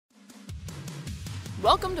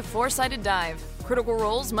Welcome to Four-Sided Dive, Critical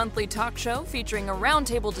Role's monthly talk show featuring a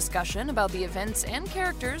roundtable discussion about the events and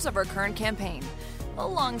characters of our current campaign,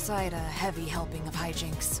 alongside a heavy helping of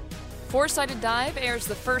hijinks. Four-Sided Dive airs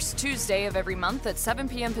the first Tuesday of every month at 7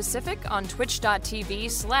 p.m. Pacific on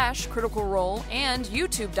twitch.tv/Critical Role and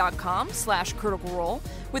youtube.com/Critical Role,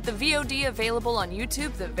 with the VOD available on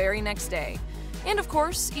YouTube the very next day. And of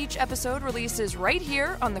course, each episode releases right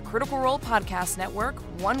here on the Critical Role Podcast Network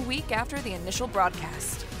 1 week after the initial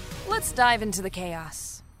broadcast. Let's dive into the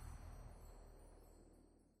chaos.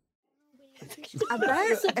 I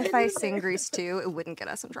bet if I sing Grease 2, it wouldn't get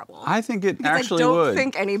us in trouble. I think it because actually I don't would.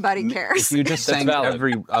 think anybody cares. If you just sang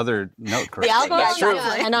every other note correctly. The algorithm true.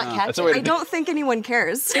 and not catch it. I don't think anyone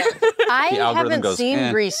cares. I haven't goes,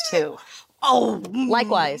 seen Grease 2. Oh,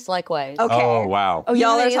 Likewise. okay. Oh, wow. Oh,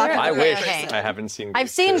 Y'all are either? talking. I wish Okay. I haven't seen. I've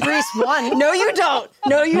seen Grease 1. No, you don't.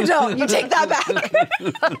 No, you don't. You take that back.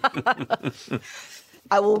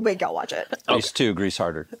 I will make y'all watch it. Grease 2, Grease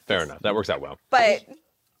harder. Fair enough. That works out well. But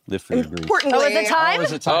Live for your Grease. importantly, Oh, is it time?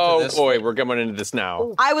 Is it time for Oh this? boy, we're coming into this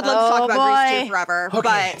now. I would love to talk about boy. Grease 2 forever,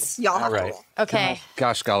 but y'all have to right. roll. Okay.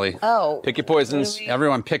 Gosh golly. Oh. Pick your poisons.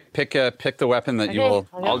 Everyone pick the weapon that you will.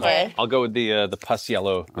 I'll go with the pus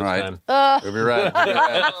yellow this All right. time. We'll be red.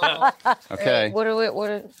 Okay.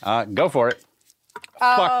 What Go for it.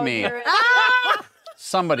 Fuck me.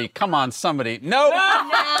 Somebody, come on, somebody. Nope.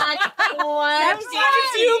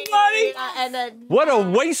 you, buddy. And then What a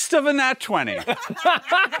waste of a nat 20.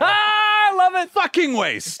 I love it. Fucking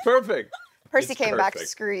waste. Perfect. Percy It's came back to perfect.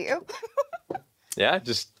 screw you. Yeah,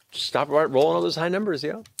 just stop rolling all those high numbers,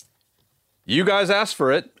 yo. You guys asked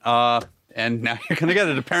for it, and now you're gonna get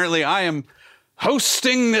it. Apparently, I am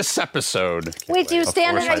hosting this episode. wait, do you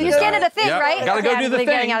stand at Four-Sided you stand at Dive. a thing, Yep. right? Gotta go do the I'm thing.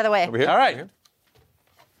 Getting out of the way. Over here. All right.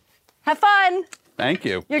 Have fun. Thank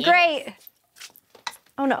you. You're great.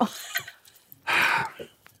 Oh no. I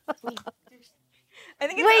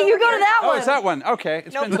think it's Wait, you go to that Oh, one. it's that one. Okay.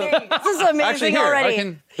 It's been so. This is amazing Actually, here already. I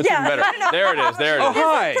can. This is better. There it is. There it Oh, is.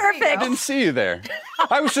 hi. perfect. I didn't see you there.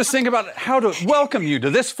 I was just thinking about how to welcome you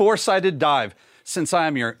to this four-sided dive. Since I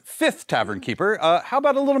am your fifth tavern keeper, how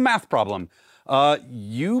about a little math problem?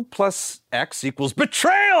 U plus X equals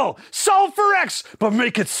betrayal! Solve for X, but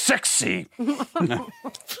make it sexy.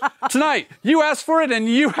 Tonight, you asked for it and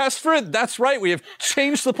you asked for it. That's right, we have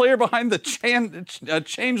changed the player behind the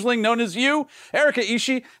changeling known as you, Erika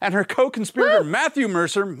Ishii, and her co-conspirator Matthew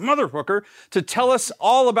Mercer, Motherhooker, to tell us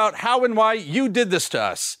all about how and why you did this to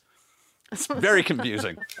us. It's very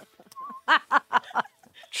confusing.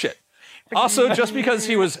 Shit. Also, just because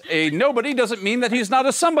he was a nobody doesn't mean that he's not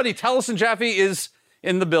a somebody. Taliesin Jaffe is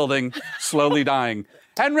in the building, slowly dying.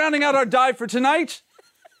 And rounding out our dive for tonight...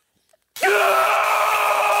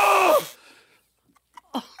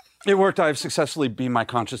 It worked. I have successfully beamed my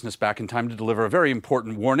consciousness back in time to deliver a very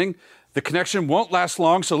important warning. The connection won't last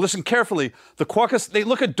long, so listen carefully. The Quokkas, they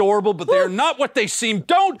look adorable, but they are not what they seem.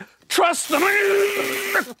 Don't trust them!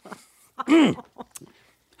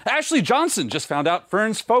 Ashley Johnson just found out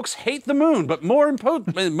Fern's folks hate the moon, but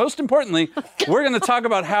most importantly, we're going to talk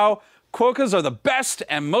about how Quokkas are the best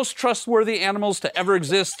and most trustworthy animals to ever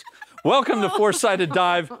exist. Welcome to Four-Sided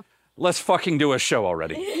Dive. Let's fucking do a show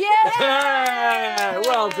already. Yeah!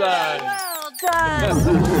 Well done. Well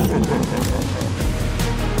done.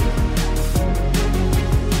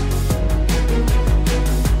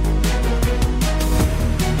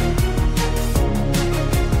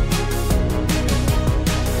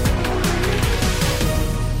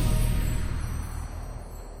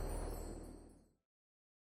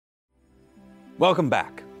 Welcome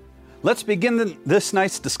back. Let's begin this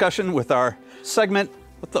night's discussion with our segment,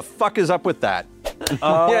 What the Fuck Is Up With That?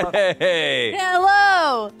 Yay!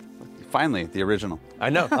 Hello. Finally, the original. I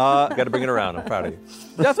know. Got to bring it around. I'm proud of you.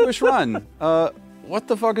 Death Wish Run. What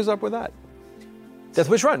the fuck is up with that? Death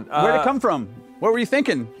Wish Run. Where'd it come from? What were you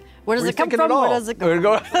thinking? Where does Were you it come thinking from? at all? Where does it come Where'd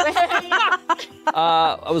it from? go?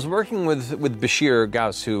 I was working with Bashir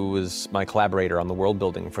Gauss, who was my collaborator on the world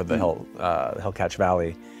building for the Hellcatch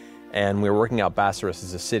Valley, and we were working out Bassaris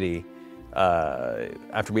as a city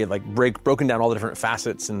after we had like broken down all the different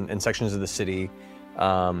facets and sections of the city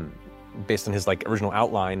based on his like original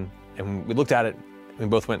outline, and we looked at it and we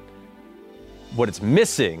both went, what it's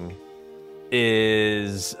missing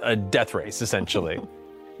is a death race, essentially.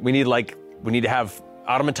 we need to have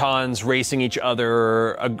automatons racing each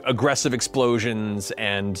other, aggressive explosions,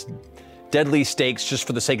 and deadly stakes just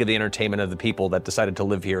for the sake of the entertainment of the people that decided to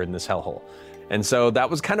live here in this hellhole. And so that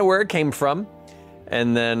was kind of where it came from.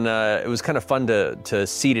 And then it was kind of fun to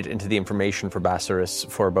seed it into the information for Bassaris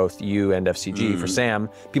for both you and FCG, for Sam,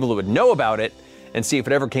 people that would know about it, and see if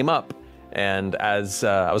it ever came up. And as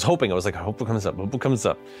I was hoping, I was like, I hope it comes up, hope it comes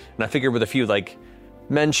up. And I figured with a few like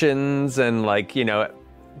mentions and like, you know,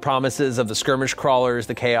 promises of the skirmish crawlers,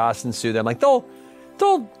 the chaos ensue, I'm like, they'll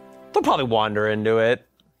probably wander into it.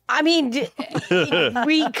 I mean,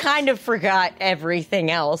 we kind of forgot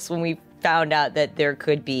everything else when we found out that there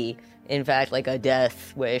could be, in fact, like a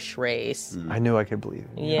death wish race. I knew I could believe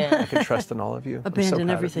in you. Yeah. I could trust in all of you. I'm so Abandon proud of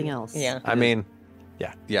everything you. else. Yeah. I mean,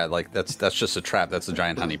 Yeah, like that's just a trap. That's a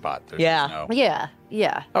giant honeypot. There's Yeah. no- Yeah.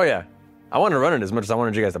 Yeah. oh yeah. I wanted to run it as much as I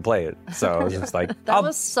wanted you guys to play it. So I was just like, That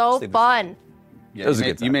was so fun. Yeah, It was a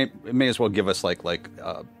you good may, you may as well give us like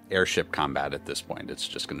airship combat at this point. It's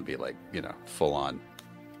just going to be like, you know, full on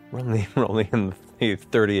we're only in the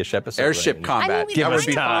 30-ish episode. airship range. combat. we That kind would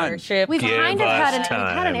be of fun. Airship. We've kind of us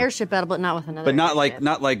had an airship battle, but not with another. But not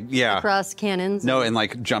airship. like yeah. across cannons. No, and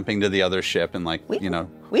like jumping to the other ship and like, you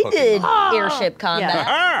know. We hooking did on. airship combat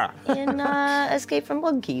Ah! in Escape from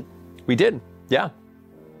Bloodkeep. We did. Yeah.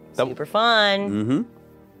 Super fun.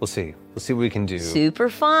 We'll see. We'll see what we can do. Super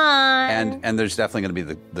fun. And there's definitely going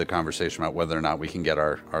to be the conversation about whether or not we can get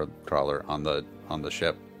our crawler on the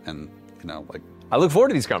ship and, you know, like I look forward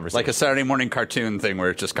to these conversations. like a Saturday morning cartoon thing where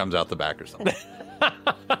it just comes out the back or something.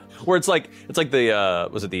 where it's like the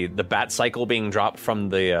was it the bat cycle being dropped from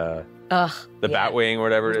the bat wing or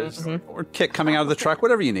whatever it is. Or kick coming out of the truck,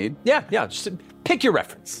 whatever you need. Yeah, just pick your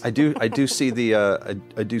reference. I do see the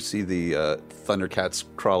I do see the Thundercats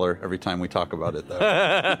crawler every time we talk about it though.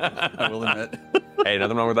 I will admit. Hey,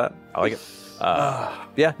 nothing wrong with that. I like it.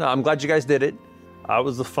 Yeah, no, I'm glad you guys did it. It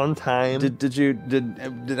was a fun time.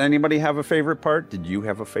 Did anybody have a favorite part? Did you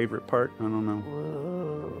have a favorite part? I don't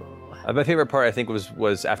know. My favorite part, I think,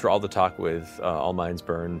 was after all the talk with All Minds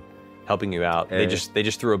Burn helping you out. They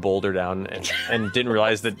just threw a boulder down and didn't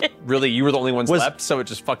realize that really you were the only ones left, so it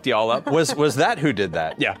just fucked you all up. Was that who did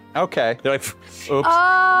that? Yeah. Okay. They're like, oops.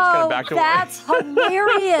 Oh, backed away. that's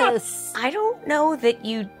hilarious. I don't know that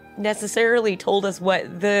you necessarily told us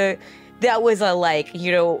what that was a like,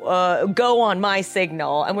 you know, go on my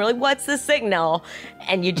signal. And we're like, what's the signal?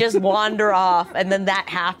 And you just wander off, and then that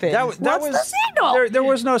happens. What's the signal? There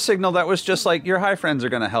was no signal. That was just like your high friends are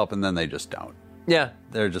going to help, and then they just don't. Yeah.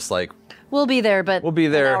 They're just like, We'll be there, but we'll be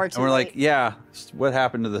an there, hour and too we're like, late. yeah. What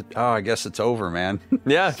happened to the? Oh, I guess it's over, man.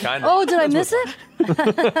 Yeah, kind of. Oh, did I miss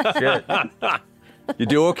it? You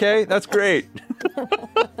do okay? That's great.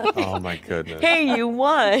 Oh my goodness. Hey, you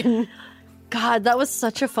won. God, that was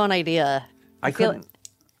such a fun idea. I feel- couldn't.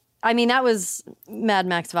 I mean, that was Mad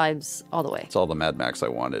Max vibes all the way. It's all the Mad Max I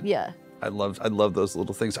wanted. Yeah. I love those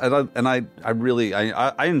little things. I really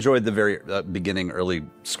enjoyed the very beginning early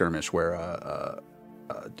skirmish where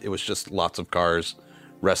it was just lots of cars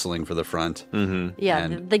wrestling for the front. Yeah,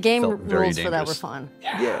 And the game felt very rules for that were dangerous. fun.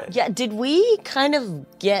 Yeah, did we kind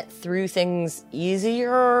of get through things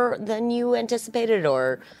easier than you anticipated,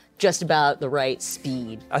 or just about the right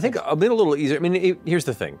speed? I think a little easier. I mean, here's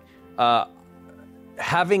the thing.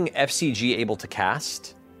 Having FCG able to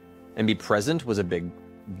cast and be present was a big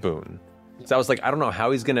boon. So I was like, I don't know how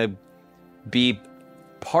he's going to be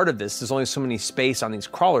part of this. There's only so many space on these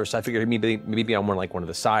crawlers, so I figured maybe on one of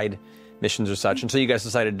the side missions or such, until you guys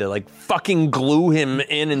decided to like fucking glue him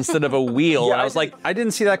in instead of a wheel. And I was like, I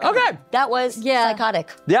didn't see that. okay. That was psychotic.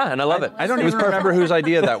 Yeah, and I love it. I don't even remember whose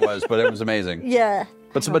idea that was, but it was amazing. Yeah.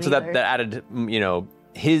 But so that added, you know,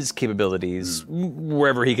 his capabilities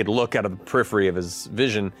wherever he could look out of the periphery of his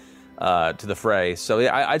vision to the fray. So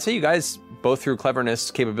yeah, I'd say you guys, both through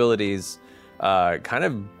cleverness, capabilities, kind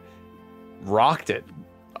of rocked it.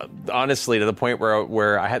 Honestly, to the point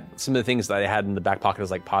where I had some of the things that I had in the back pocket as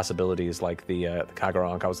like possibilities, like the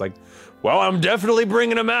Kagaronk. I was like, well, I'm definitely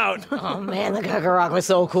bringing him out. Oh man, the Kakarot was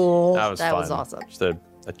so cool. That was That fun. was awesome. Just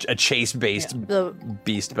a chase-based The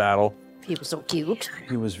beast battle. he was so cute.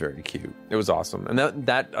 He was very cute. It was awesome, and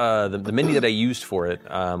the mini that I used for it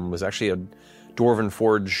was actually a Dwarven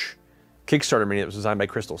Forge Kickstarter mini that was designed by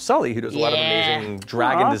Crystal Sully, who does a lot of amazing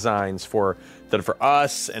dragon designs for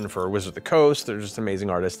us and for Wizard of the Coast. They're just amazing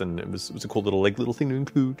artists, and it was a cool little thing to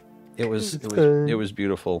include. It was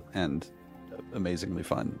beautiful and amazingly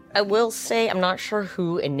fun. I will say, I'm not sure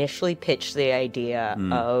who initially pitched the idea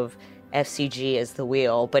of FCG as the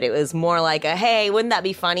wheel, but it was more like a, hey, wouldn't that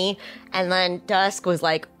be funny? And then Dusk was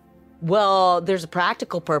like, well, there's a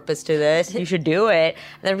practical purpose to this. You should do it.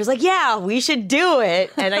 And then it was like, yeah, we should do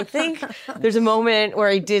it. And I think there's a moment where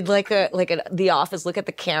I did like The Office look at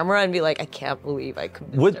the camera and be like, I can't believe I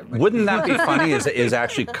convinced everybody. Wouldn't that be funny? Is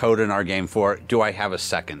actually code in our game for? Do I have a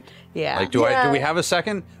second? Yeah. Like, do we have a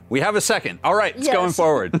second? We have a second. All right, it's going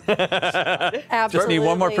forward. Absolutely. Just need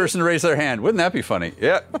one more person to raise their hand. Wouldn't that be funny?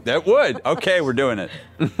 Yeah, that would. Okay, we're doing it.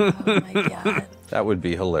 Oh my god. That would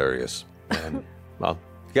be hilarious. man. Well,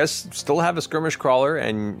 you guys still have a skirmish crawler,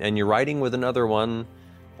 and you're riding with another one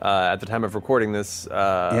at the time of recording this.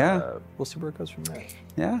 Yeah. We'll see where it goes from there.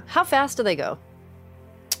 Yeah. How fast do they go?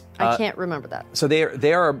 I can't remember that. So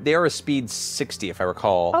they are a speed 60, if I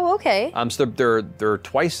recall. Oh, okay. So they're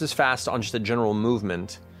twice as fast on just a general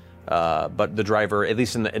movement. But the driver, at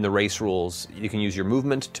least in the race rules, you can use your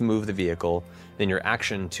movement to move the vehicle, then your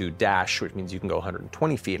action to dash, which means you can go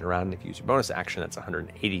 120 feet and around. And if you use your bonus action, that's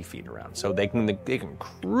 180 feet and around. So they can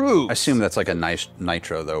cruise. I assume that's like a nice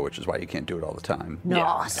nitro though, which is why you can't do it all the time.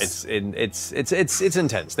 Nice. It's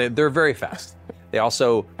intense. They're very fast. They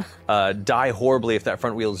also die horribly if that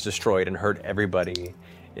front wheel is destroyed and hurt everybody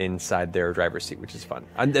inside their driver's seat, which is fun.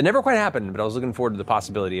 It never quite happened, but I was looking forward to the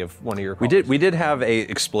possibility of one of your callers. We did have a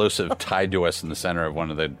explosive tied to us in the center of one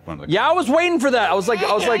of the. Yeah, I was waiting for that. I was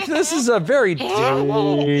like, this is a very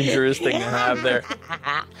dangerous thing to have there.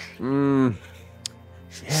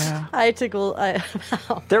 Yeah. I tickle. I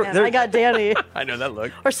got Danny. I know that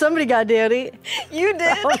look. Or somebody got Danny. You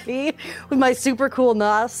did. Oh, me with my super cool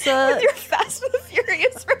NOS. Your Fast and the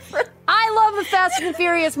Furious reference. I love the Fast and the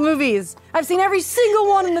Furious movies. I've seen every single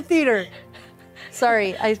one in the theater.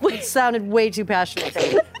 Sorry, I sounded way too passionate.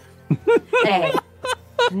 Hey,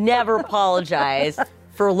 never apologize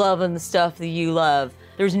for loving the stuff that you love.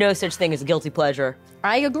 There's no such thing as a guilty pleasure.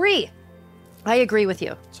 I agree. I agree with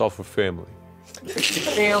you. It's all for family.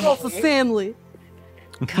 All for family.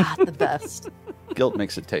 God, the best. Guilt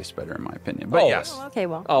makes it taste better, in my opinion. But yes, Okay,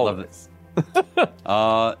 well. All love of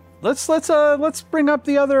it. Let's bring up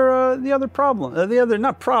the other problem.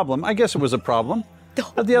 Not problem. I guess it was a problem.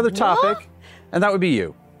 The other topic, and that would be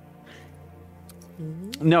you.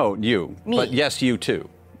 No, you. Me. But yes, you too.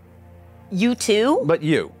 You too? But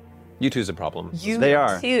you. You two's a problem. You They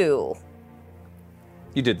are. too.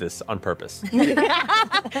 You did this on purpose.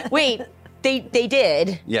 Wait, they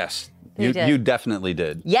did. Yes. You did. You definitely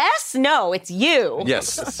did. Yes? No, it's you.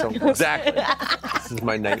 Yes. Exactly. This is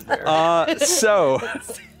my nightmare.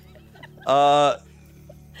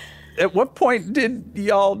 At what point did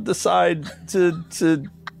y'all decide to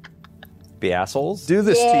Be assholes? do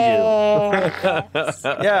this to you?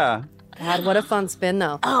 Yeah. God, what a fun spin,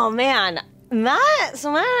 though. Oh man, Matt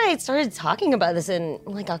and I started talking about this in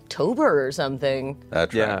like October or something.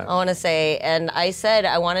 That's Yeah. right. I want to say, and I said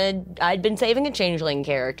I'd been saving a changeling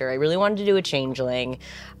character. I really wanted to do a changeling.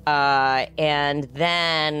 And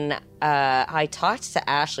then I talked to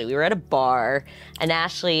Ashley. We were at a bar, and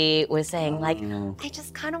Ashley was saying, like, I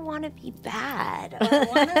just kind of want to be bad. I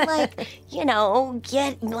want to, like,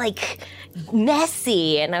 get, like,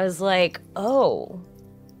 messy. And I was like, oh,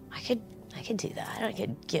 I could do that. I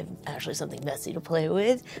could give Ashley something messy to play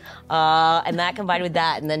with. And that combined with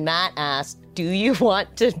that. And then Matt asked, do you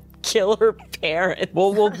want to kill her parents?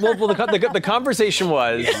 Well, the conversation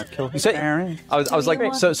was. You said, I was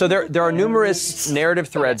like, so there are numerous narrative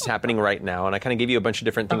threads happening right now, and I kind of gave you a bunch of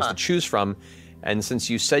different things to choose from. And since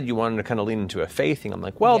you said you wanted to kind of lean into a Fae thing, I'm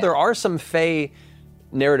like, well, there are some Fae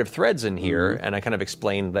narrative threads in here, and I kind of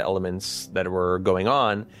explained the elements that were going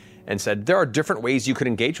on. And said, there are different ways you could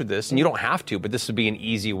engage with this, and you don't have to, but this would be an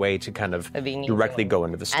easy way to kind of directly go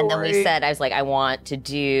into the story. And then we said, I was like, I want to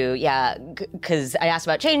do, because I asked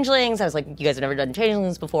about changelings. I was like, you guys have never done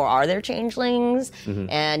changelings before. Are there changelings?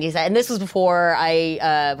 And he said, and this was before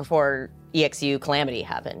before EXU Calamity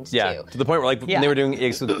happened, Yeah, too. to the point where, like, when they were doing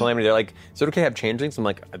EXU Calamity, they're like, is it okay to have changelings? I'm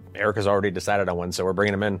like, Erica's already decided on one, so we're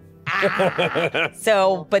bringing them in.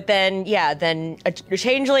 So, but then, then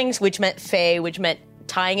changelings, which meant Fae, which meant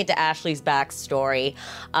tying it to Ashley's backstory.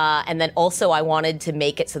 And then also I wanted to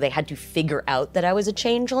make it so they had to figure out that I was a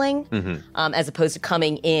changeling, as opposed to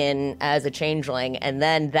coming in as a changeling. And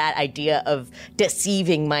then that idea of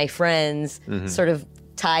deceiving my friends sort of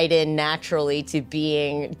tied in naturally to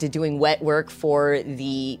doing wet work for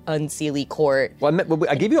the Unseelie court. Well,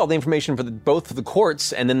 I gave you all the information for both the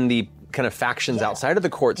courts and then the kind of factions outside of the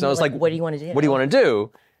courts. And I was like, what do you want to do? What do you want to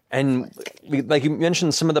do? And like you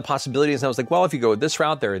mentioned some of the possibilities, and I was like, well, if you go this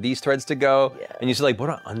route, there are these threads to go. Yeah. And you said, like, what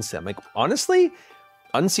about Unseelie? I'm like, honestly,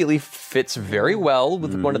 Unseelie fits very well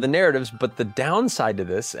with one of the narratives, but the downside to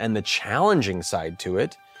this and the challenging side to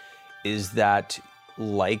it is that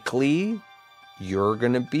likely you're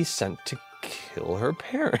going to be sent to kill her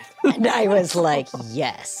parents. And I was like,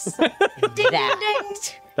 yes.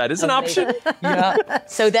 That is an option. Yeah.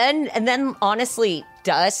 So then honestly,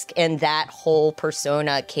 Dusk and that whole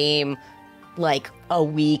persona came like a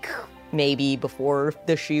week maybe before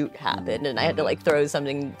the shoot happened, and I had to like throw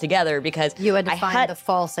something together because You had to find the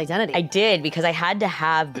false identity. I did, because I had to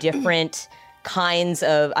have different kinds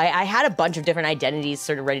of I had a bunch of different identities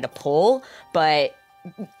sort of ready to pull, but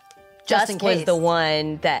Just in Dusk was case. the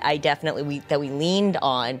one that I definitely we leaned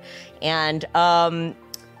on, and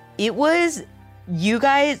it was you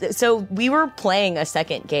guys. So we were playing a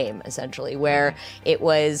second game essentially, where it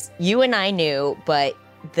was you and I knew, but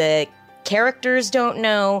the characters don't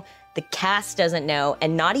know, the cast doesn't know,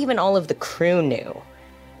 and not even all of the crew knew.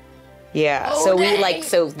 Yeah.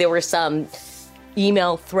 So there were some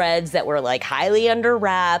email threads that were like highly under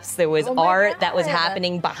wraps. There was art that was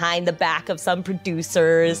happening behind the back of some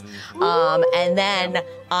producers. And then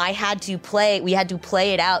we had to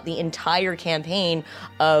play it out the entire campaign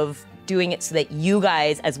of doing it so that you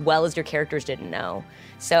guys, as well as your characters, didn't know.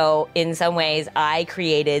 So in some ways, I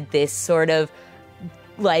created this sort of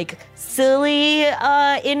like silly,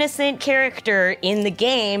 innocent character in the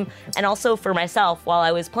game, and also for myself while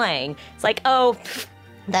I was playing. It's like, oh,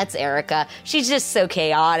 that's Erica. She's just so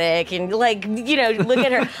chaotic, and like, you know, look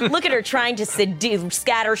at her trying to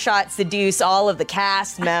seduce all of the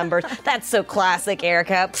cast members. That's so classic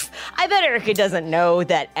Erica. Pff, I bet Erica doesn't know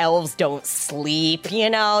that elves don't sleep.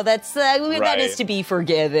 You know, that is to be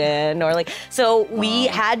forgiven. Or like, so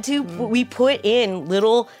we put in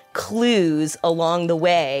little clues along the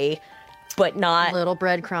way, but not Little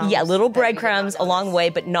breadcrumbs. Yeah, little breadcrumbs along the way,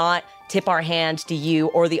 but not tip our hand to you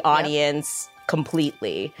or the audience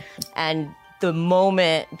completely. And the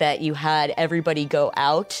moment that you had everybody go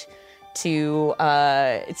out to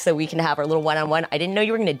so we can have our little one-on-one, I didn't know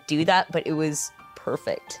you were going to do that, but it was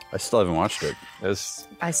perfect. I still haven't watched it.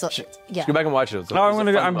 I saw. Yeah. Go back and watch it. No, I'm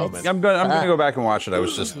gonna go back and watch it. I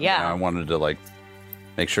was just, Yeah. I wanted to like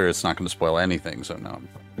make sure it's not going to spoil anything. So now,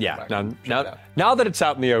 Yeah. Now that it's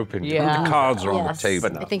out in the open. Yeah. the cards are on the Yes.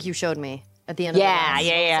 table. I think you showed me at the end of the Yeah, round.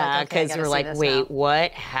 yeah, because you were like, wait,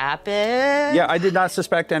 what happened? Yeah, I did not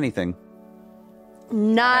suspect anything.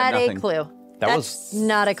 Not a nothing. clue. That was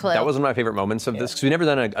Not a clue. That was one of my favorite moments of this because we've never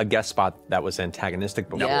done a guest spot that was antagonistic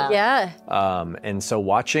before. Yeah. Yeah. And so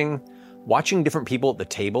watching different people at the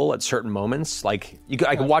table at certain moments, like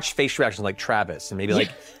I could watch face reactions like Travis and maybe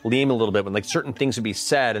like Liam a little bit when like certain things would be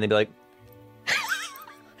said and they'd be like,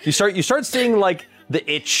 you start seeing like the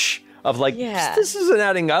itch of like this isn't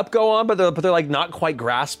adding up. Go on, but they're like not quite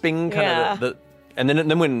grasping kind of the and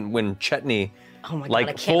then when Chetney Oh my like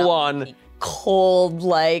God, I full cannot on. believe cold,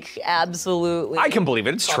 like absolutely. I can believe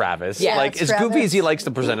it. It's Travis. Yeah, like it's as goofy Travis. as he likes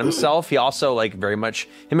to present himself, he also like very much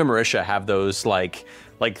him and Marisha have those like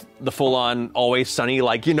the full on Always Sunny,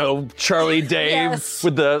 like, you know, Charlie Dave Yes.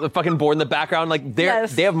 with the fucking board in the background. Like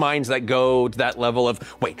Yes. they have minds that go to that level of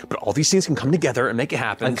wait, but all these things can come together and make it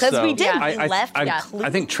happen. Because So- we did. Yeah. We left. I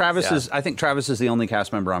think Travis is. I think Travis is the only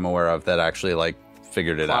cast member I'm aware of that actually like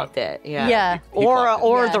figured it out. Clocked it. Yeah. Yeah. Or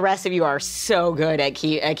Yeah. the rest of you are so good at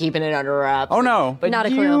keeping it under wraps. Oh no! But Not a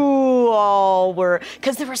you clue. all were,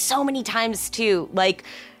 because there were so many times too, like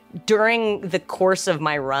during the course of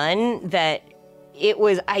my run that it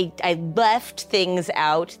was I left things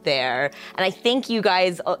out there, and I think you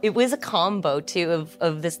guys, it was a combo too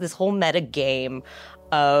of this whole meta game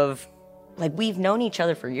of like we've known each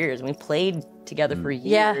other for years and we played together for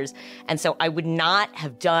years. And so I would not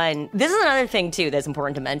have done, this is another thing too that's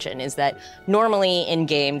important to mention, is that normally in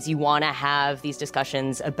games you want to have these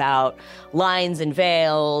discussions about lines and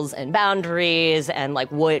veils and boundaries and like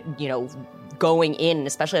what, you know, going in,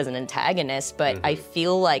 especially as an antagonist. But I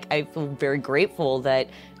feel very grateful that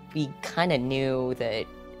we kind of knew that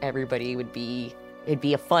everybody it'd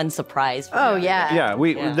be a fun surprise for Oh, them. yeah.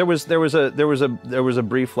 Yeah, there was a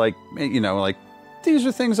brief like, you know, like these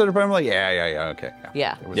are things that are probably like okay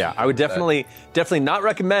Yeah. Yeah, I would definitely not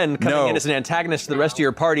recommend coming in as an antagonist to the rest of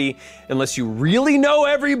your party unless you really know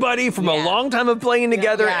everybody from a long time of playing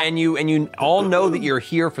together and you all know that you're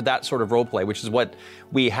here for that sort of role play, which is what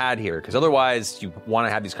we had here. Because otherwise, you want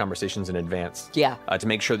to have these conversations in advance, to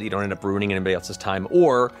make sure that you don't end up ruining anybody else's time,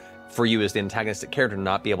 or for you as the antagonistic character to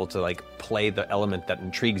not be able to like play the element that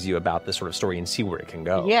intrigues you about this sort of story and see where it can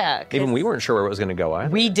go. Yeah, even we weren't sure where it was going to go either.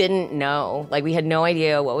 We didn't know. Like, we had no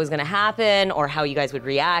idea what was going to happen or how you guys would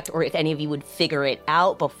react or if any of you would figure it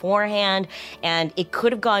out beforehand. And it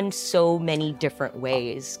could have gone so many different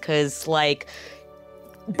ways. Because, like,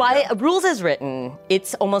 by rules as written,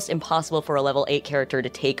 it's almost impossible for a level 8 character to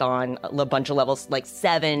take on a bunch of levels, like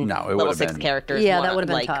 7 No, it level would've 6 been- characters. Yeah, that would've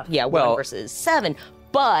been like, tough. Yeah, Well- 1 versus 7.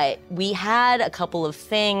 But we had a couple of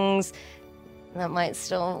things that might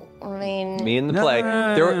still remain. Me in the play.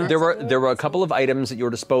 There were a couple of items at your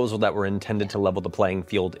disposal that were intended to level the playing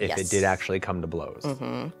field if it did actually come to blows.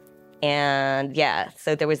 And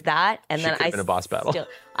so there was that, and She then could have been a boss battle.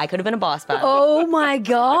 I could have been a boss battle. Oh my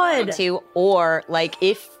God. Too, or like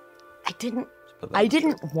if I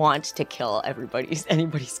didn't want to kill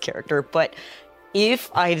anybody's character, but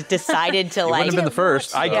if I decided to like, wouldn't have been the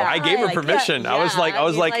first. I gave her like, permission. yeah, I was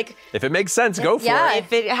yeah, like, if it makes sense, go for Yeah. it.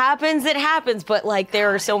 if it happens, it happens. But like,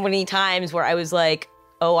 there are so many times where I was like,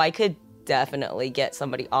 oh, I could definitely get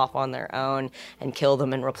somebody off on their own and kill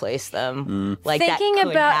them and replace them. Like Thinking that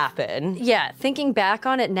could about- happen. Yeah, thinking back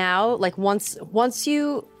on it now, like once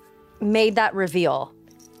you made that reveal,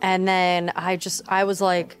 and then I was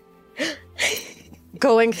like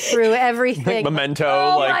going through everything. Memento,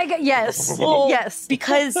 Oh like- my god! Yes, Well, yes,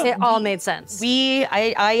 because it all made sense.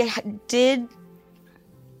 I did,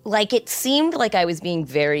 like, it seemed like I was being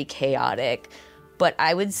very chaotic, but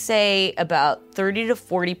I would say about 30 to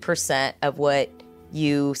 40% of what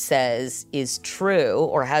you says is true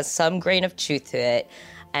or has some grain of truth to it,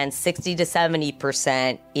 and 60 to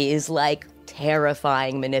 70% is like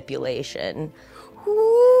terrifying manipulation.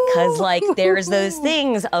 Because, like, there's those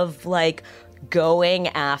things of like going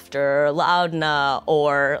after Laudna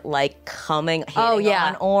or like hitting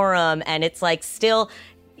on Orem, and it's like still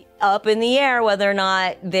up in the air whether or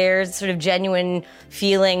not there's sort of genuine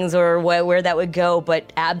feelings or where that would go.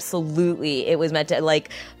 But absolutely, it was meant to, like,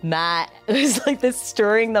 Matt, it was like this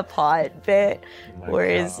stirring the pot bit,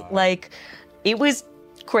 whereas like it was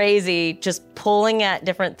crazy just pulling at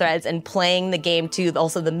different threads and playing the game too.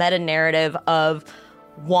 Also the meta narrative of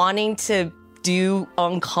wanting to do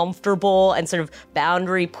uncomfortable and sort of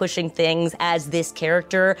boundary pushing things as this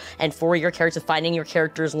character and for your character, finding your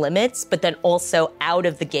character's limits, but then also out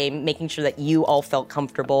of the game, making sure that you all felt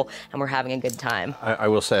comfortable and were having a good time. I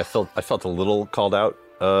will say I felt a little called out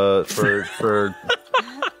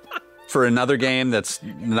for another game that's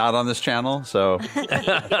not on this channel. So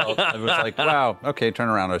I was like, wow, okay, turn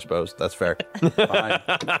around, I suppose. That's fair. Fine.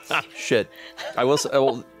 Shit. I will say,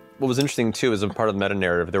 what was interesting too is a part of the meta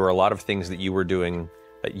narrative. There were a lot of things that you were doing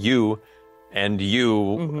that you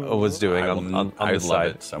was doing on I the love side.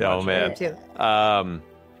 it so Oh much. man.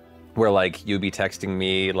 Where like you'd be texting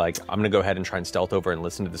me like, I'm gonna go ahead and try and stealth over and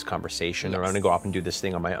listen to this conversation, or I'm gonna go off and do this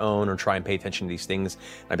thing on my own, or try and pay attention to these things.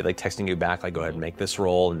 And I'd be like texting you back, like, go ahead and make this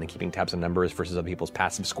roll, and then keeping tabs on numbers versus other people's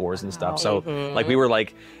passive scores and stuff. So like we were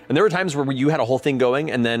like, and there were times where you had a whole thing going,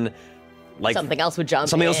 and then like Something else would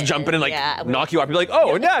jump in and like yeah, knock you off. You'd be like,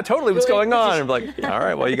 oh yeah, totally, what's going on? And I'm like, all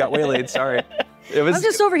right, well you got waylaid, sorry. It was I'm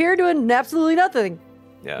just over here doing absolutely nothing.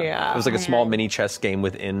 Yeah. It was like a small mini chess game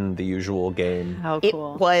within the usual game. How It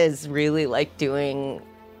cool. was really like doing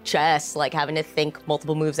chess, like having to think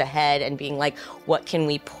multiple moves ahead and being like, what can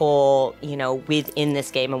we pull, within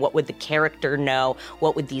this game, and what would the character know?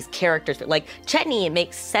 What would these characters like? Chetney, it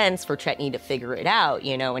makes sense for Chetney to figure it out,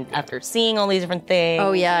 and after seeing all these different things,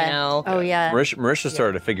 Oh yeah. Oh yeah. Marisha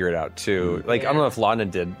started to figure it out too. Like I don't know if Lana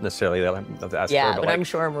did necessarily. I'll have to ask Yeah, her. but like, I'm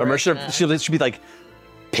sure Marisha she'd be like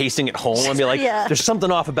pacing at home and be like, Yeah. "There's something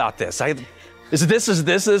off about this. Is this,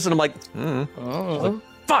 and I'm like, like,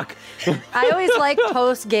 fuck. I always like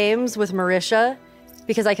post games with Marisha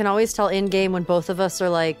because I can always tell in game when both of us are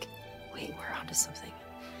like, wait, we're onto something.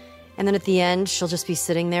 And then at the end, she'll just be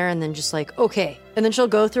sitting there and then just like, okay. And then she'll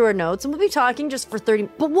go through her notes and we'll be talking just for 30.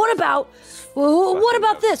 But what about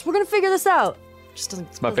this? We're going to figure this out. Just doesn't.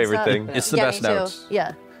 It's my favorite thing. It's the best me too. notes.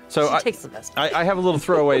 Yeah. So She takes the best. I have a little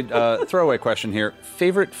throwaway question here.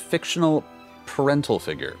 Favorite fictional parental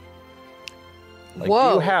figure? Like, Whoa.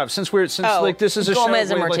 do you have, since like this is a Gomez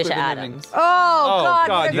show and where, like, Morticia we've been Adams. Oh, God.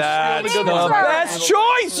 God, you're That's so the mean. best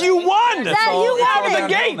choice. You won. That you all won it. downhill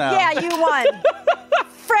gate. now. Yeah, you won.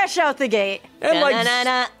 Fresh out the gate. And like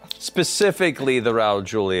Na-na-na-na. specifically the Raul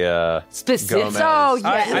Julia Specific. Gomez. Oh,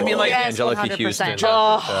 yes. I mean, like, yes, Angelica 100%.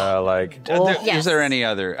 Houston. Like Is there any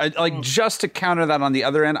other? Just to counter that on the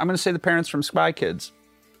other end, I'm going to say the parents from Spy Kids.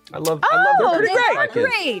 I love Oh, they're they pretty are great.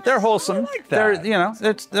 great. They're wholesome.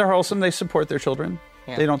 that. They're wholesome. They support their children.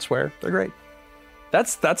 They don't swear. They're great.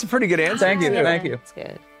 that's a pretty good answer. Thank you. Thank you. That's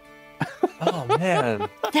good. Oh man.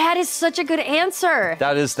 That is such a good answer.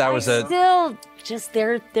 That was a. Still, Just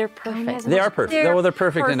they're perfect. They are perfect. They're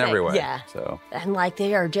perfect in every way. Yeah. So And like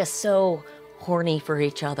they are just so horny for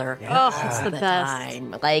each other. oh, it's the all best.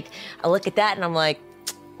 time. Like I look at that and I'm like,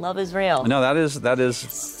 love is real. no, that is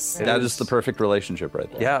the perfect relationship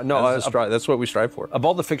right there. Yeah, no, that's what we strive for. Of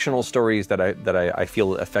all the fictional stories that I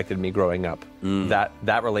feel affected me growing up,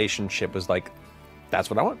 that relationship was like, that's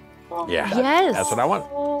what I want. Yeah. Yes. That's what I want.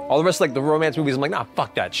 All the rest, like the romance movies, I'm like, nah,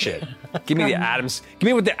 fuck that shit. Give me the Adams. Give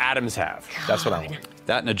me what the Adams have. That's what I want.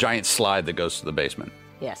 That and a giant slide that goes to the basement.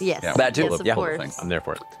 Yes. Yes. Yeah. That too. Yes, of Yeah. course. I'm there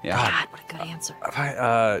for it. Yeah. God, what a good answer.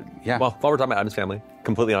 Yeah. Well, while we're talking about Adams Family,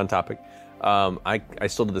 completely on topic, I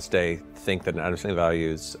still to this day think that in Adams Family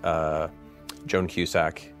Values, Joan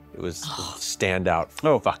Cusack, it was standout.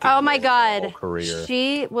 Fucking Oh my God. career.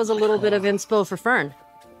 She was a little bit of inspo for Fern.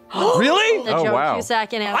 Really? The Oh, Joe wow.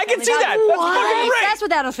 Cusack and Adam I can Family see that. Values. That's fucking I'm great. obsessed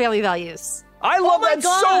with Adam Family Values. I love that so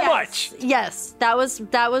Yes. much. Yes, that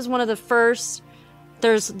was one of the first.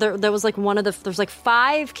 There was like there's like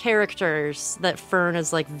 5 characters that Fern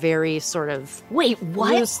is like very sort of Wait,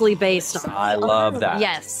 what? loosely based on. I love that.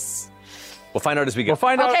 Yes. We'll find out as we go. We'll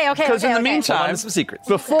find out. Okay, Because in the okay. meantime, Hold on, some secrets.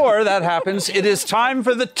 before that happens, it is time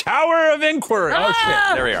for the Tower of Inquiry. Oh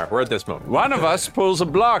shit! There we are. We're at this moment. One of us pulls a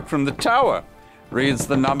block from the tower, reads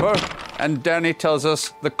the number, and Danny tells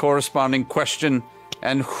us the corresponding question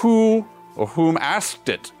and who or whom asked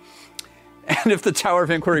it. And if the Tower of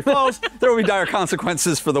Inquiry falls, there will be dire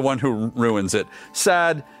consequences for the one who ruins it.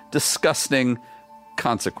 Sad, disgusting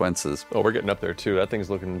consequences. Oh, we're getting up there too. That thing's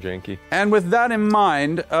looking janky. And with that in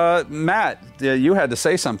mind, Matt, you had to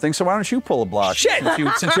say something, so why don't you pull a block? Shit!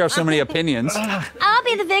 Since you have so many opinions. I'll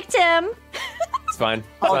be the victim. It's fine.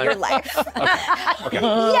 All Fine. your life.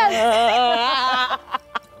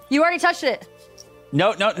 You already touched it.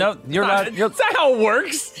 No, you're not. Is that how it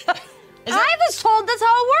works? I was told that's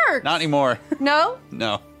how it works. Not anymore. No?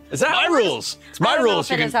 No. Is that My how it rules. It's my I don't know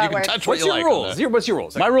rules. if You it is can how it works. touch what What's you your like. rules? What's your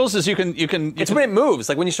rules? My rules is you can. It's when it moves.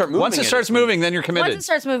 Like when you start moving. Once it starts moving, then you're Once committed. it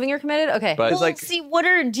starts moving, you're committed? Okay. But Well, see,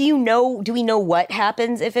 do we know what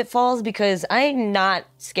happens if it falls? Because I'm not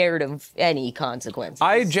scared of any consequences.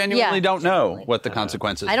 I genuinely Yeah. don't know what the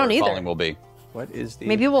consequences I don't for either. falling will be. What is the?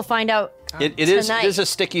 Maybe we'll find out. It is Tonight. a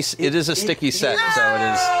sticky set, so it is.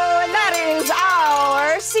 Oh, and that is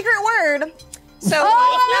our secret word. So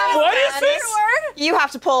What is this? you have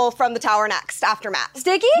to pull from the tower next after Matt.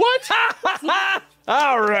 Sticky? What?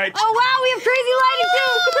 All right. Oh, wow, we have crazy lighting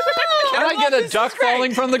too. Can I get a duck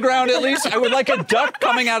falling from the ground at least? I would like a duck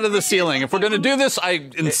coming out of the ceiling. If we're going to do this, I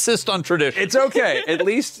insist on tradition. It's okay. At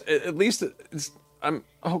least it's.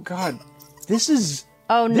 Oh God. This is.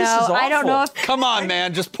 Oh, no. This is I don't know if. Come on,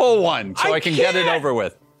 man, just pull one so I can get it can't. over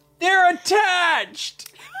with. They're attached.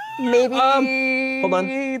 Maybe hold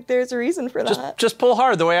on. there's a reason for that. Just pull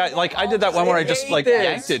hard the way I did that one where I just hate this.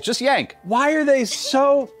 yanked it. Just yank. Why are they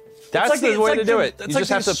so? That's the way to do it. You just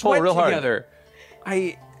have to pull real hard. Together.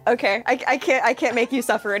 Okay, I can't make you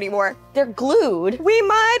suffer anymore. They're glued. We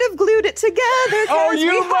might have glued it together. Oh, 'cause you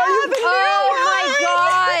we might have have- a new Oh,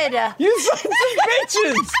 my God. You sons of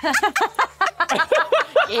bitches!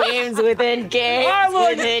 Games within games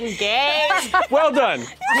within games. Well done.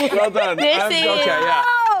 Well done. This is- okay, yeah.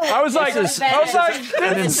 I was like,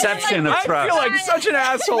 An inception of I trust. feel like such an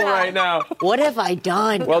asshole right now. What have I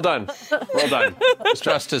done? Well done. Well done.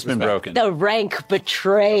 Trust has been broken. The rank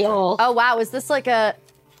betrayal. Oh, wow. Is this like a.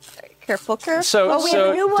 Careful, careful. So, we have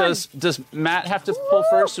a new one. does Matt have to pull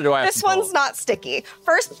first, or do I have This to pull? one's not sticky.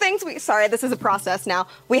 First things sorry, this is a process now.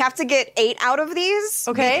 We have to get 8 out of these.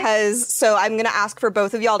 Okay. So I'm gonna ask for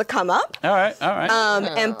both of y'all to come up All right.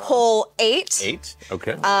 and pull 8. 8.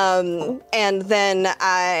 Okay. And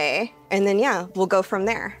then yeah, we'll go from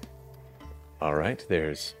there. All right.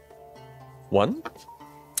 There's 1,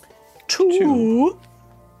 2,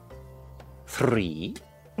 3.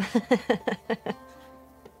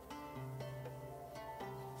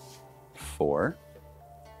 4.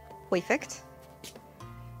 Perfect.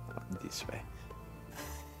 This way.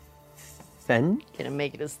 Then. Gonna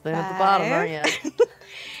make it as thin at the bottom, aren't you?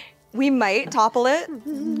 We might topple it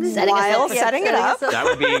while setting it up. That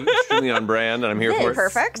would be extremely on brand, and I'm here for it.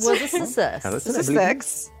 Perfect. Well, this is this. Now, This is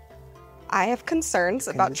 6. I have concerns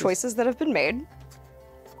about choices that have been made.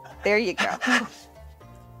 There you go.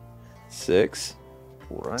 6.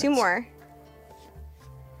 Right. 2 more.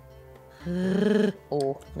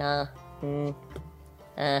 Oh, nah.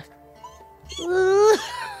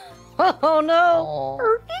 Oh, no.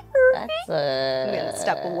 Oh, that's I'm gonna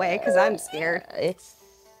step away because I'm scared. It's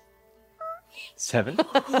 7.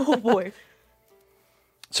 Oh boy.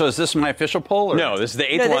 So is this my official poll? Or? No, this is the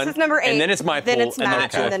 8th No, this one. is number 8. And then it's my Then pool. it's and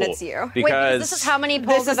Matt, your and then pool. it's you. Because Wait, this is how many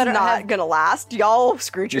polls This is that are not gonna last. Y'all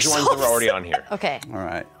screwed these are yourselves. ones that are already on here. Okay. All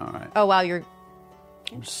right. Oh, wow. You're.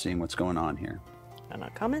 I'm just seeing what's going on here.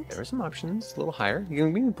 Not comment? There are some options, a little higher. You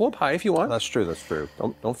can pull up high if you want. That's true. That's true.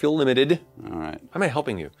 Don't feel limited. All right. How am I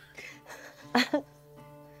helping you?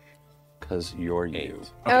 Because you're you.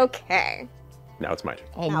 Okay. Now it's my turn.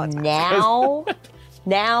 and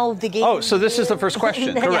now the game. Oh, so this is the first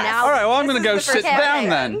question. Correct. now- All right. Well, I'm going to go This is the sit first down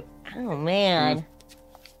hand. then. Oh man.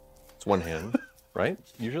 It's one hand, right?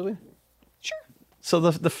 Usually. So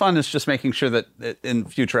the fun is just making sure that in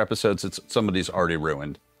future episodes, it's somebody's already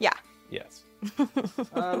ruined. Yeah. Yes.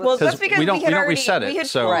 Well, that's because we don't had already, reset it, We had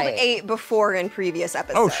so- pulled Right. 8 before in previous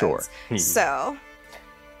episodes. Oh, sure. So.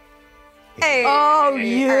 Hey. Oh, All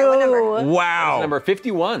right, what number? Wow. Number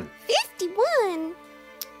 51. 51.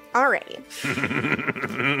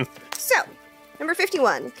 Alrighty. So, Number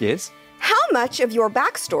 51. Yes. How much of your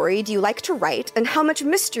backstory do you like to write, and how much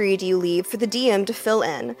mystery do you leave for the DM to fill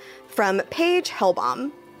in? From Paige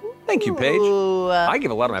Hellbaum. Thank you, Paige. I give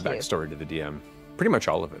a lot of my backstory to the DM. Pretty much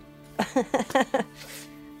all of it.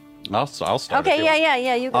 I'll start. Okay, if you want.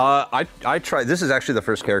 yeah. You go. I try. This is actually the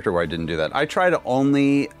first character where I didn't do that. I try to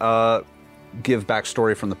only give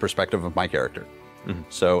backstory from the perspective of my character.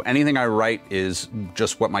 So anything I write is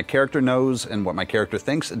just what my character knows and what my character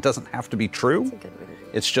thinks. It doesn't have to be true.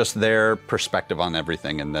 It's just their perspective on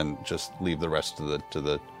everything, and then just leave the rest to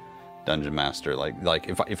the dungeon master. Like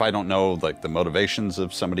if I don't know like the motivations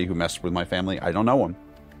of somebody who messed with my family, I don't know them.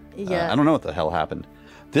 Yeah. I don't know what the hell happened.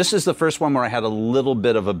 This is the first one where I had a little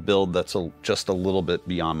bit of a build that's just a little bit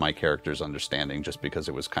beyond my character's understanding, just because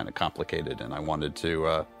it was kind of complicated, and I wanted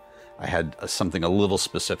to. I had something a little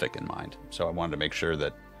specific in mind, so I wanted to make sure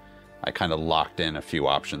that I kind of locked in a few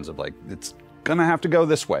options of like it's gonna have to go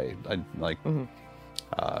this way.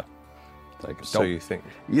 So you think.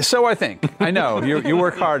 Yeah, so I think. I know you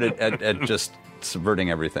work hard at just subverting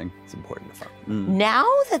everything. It's important to find. Now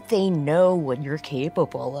that they know what you're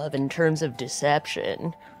capable of in terms of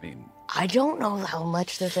deception, I mean, I don't know how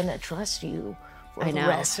much they're going to trust you. For I the know.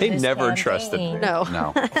 rest They of this never campaign. trusted me. No.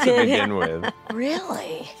 no. To begin with.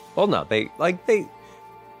 Really? Well, no, they.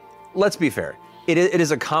 Let's be fair. It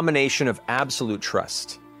is a combination of absolute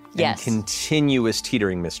trust Yes. and continuous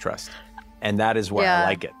teetering mistrust, and that is why I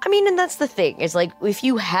like it. I mean, and that's the thing. It's like if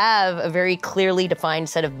you have a very clearly defined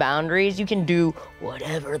set of boundaries, you can do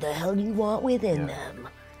whatever the hell you want within them.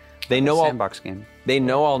 They know Sandbox game. They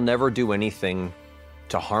know I'll never do anything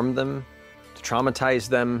to harm them, to traumatize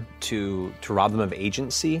them, to rob them of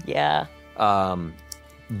agency. Yeah.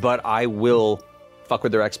 But I will fuck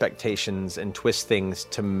with their expectations and twist things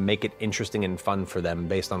to make it interesting and fun for them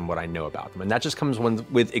based on what I know about them. And that just comes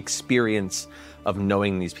with experience of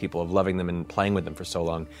knowing these people, of loving them and playing with them for so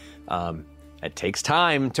long. It takes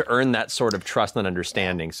time to earn that sort of trust and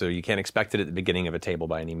understanding, so you can't expect it at the beginning of a table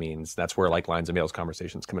by any means. That's where like Lines of Mail's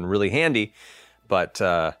conversations come in really handy. But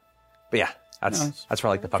yeah, that's where I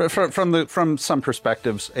like the fuck. From some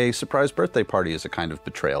perspectives, a surprise birthday party is a kind of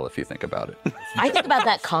betrayal if you think about it. I think about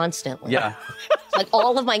that constantly. Yeah. Like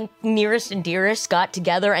all of my nearest and dearest got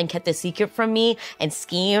together and kept a secret from me and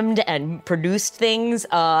schemed and produced things.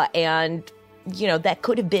 And, you know, that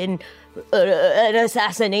could have been an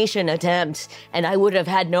assassination attempt, and I would have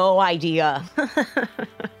had no idea.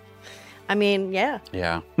 I mean, yeah,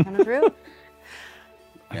 Yeah. kind of true.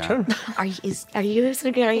 Yeah. Are you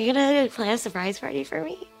gonna plan a surprise party for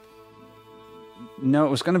me? No, it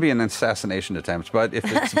was going to be an assassination attempt, but if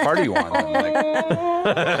it's the party you want, I'm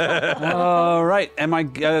like, all right. Am I?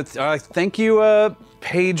 Thank you,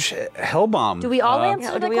 Paige Hellbaum. Do we all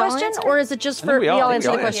answer the question, or is it just for we all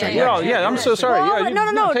answer the question? Yeah, I'm so sorry. Well,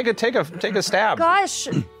 yeah, no. Take a stab. Gosh,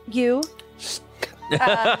 you.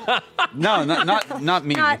 No, not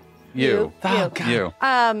me. Not you. you. You.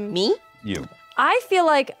 Me? You. I feel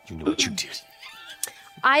like You know what you did.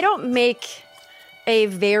 I don't make a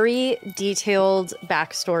very detailed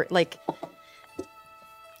backstory. Like,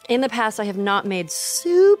 in the past, I have not made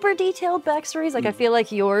super detailed backstories. Like, I feel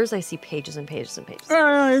like yours, I see pages and pages and pages.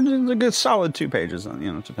 A good solid 2 pages,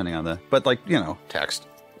 depending on but text.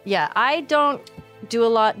 Yeah, I don't do a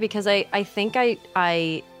lot because I think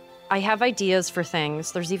I have ideas for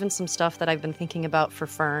things. There's even some stuff that I've been thinking about for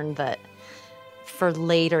Fern that for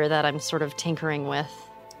later that I'm sort of tinkering with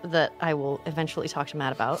that I will eventually talk to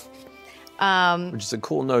Matt about. Which is a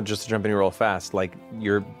cool note, just to jump in real fast. Like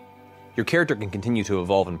your character can continue to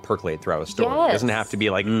evolve and percolate throughout a story. It Yes. doesn't have to be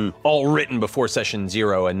like all written before session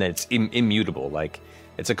 0 and then it's immutable. Like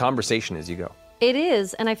it's a conversation as you go. It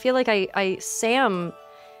is, and I feel like Sam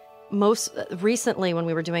most recently when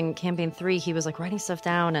we were doing campaign 3, he was like writing stuff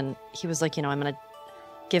down, and he was like, I'm gonna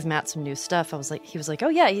give Matt some new stuff. He was like, oh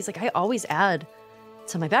yeah, he's like, I always add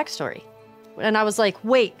to my backstory, and I was like,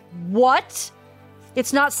 wait, what?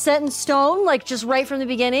 It's not set in stone, like just right from the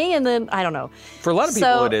beginning, and then I don't know. For a lot of people,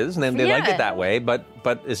 So, it is, and they like yeah. it that way. But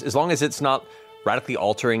as long as it's not radically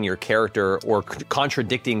altering your character or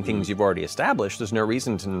contradicting things you've already established, there's no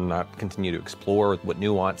reason to not continue to explore what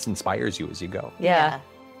nuance inspires you as you go. Yeah.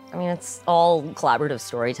 I mean, it's all collaborative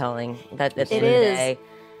storytelling. At the end of the is. day.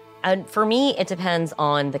 And for me, it depends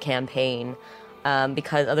on the campaign,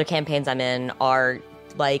 because other campaigns I'm in are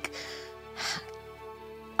like,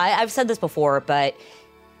 I've said this before, but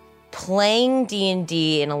playing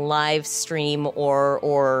D&D in a live stream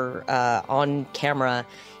or on camera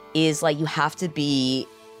is like you have to be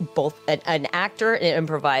both an actor, an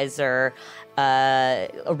improviser, a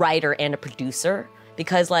writer, and a producer,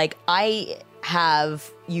 because like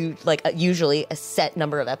have usually a set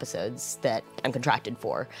number of episodes that I'm contracted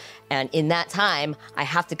for. And in that time, I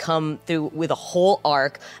have to come through with a whole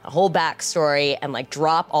arc, a whole backstory, and like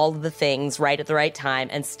drop all of the things right at the right time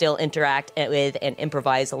and still interact with and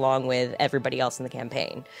improvise along with everybody else in the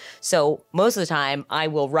campaign. So most of the time, I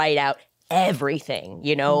will write out everything,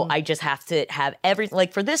 I just have to have everything.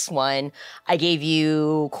 Like for this one, I gave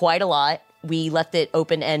you quite a lot. We left it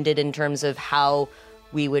open-ended in terms of how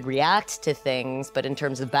we would react to things, but in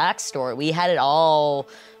terms of backstory, we had it all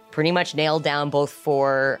pretty much nailed down both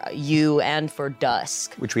for you and for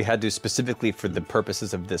Dusk. Which we had to specifically for the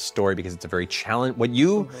purposes of this story because it's a very challenge. What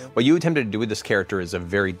you attempted to do with this character is a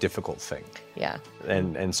very difficult thing. Yeah.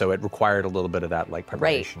 And so it required a little bit of that like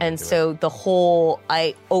preparation. Right. And so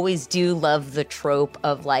I always do love the trope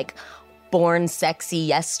of like born sexy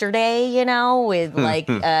yesterday, with like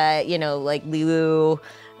like Lilu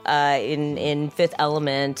in Fifth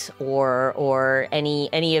Element or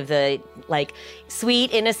any of the like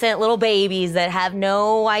sweet innocent little babies that have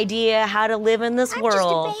no idea how to live in this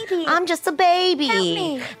world. I'm just a baby. Help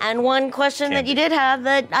me. And one question that you did have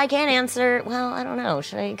that I can't answer. Well, I don't know.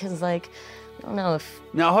 Should I? Because I don't know if.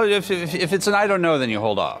 No, if it's an I don't know, then you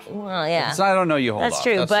hold off. Well, yeah. If it's an I don't know, you hold off. That's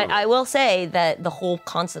true. But I will say that the whole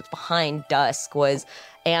concept behind Dusk was,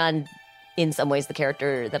 and in some ways the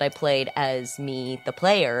character that I played as me, the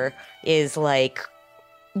player, is like,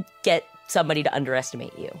 get somebody to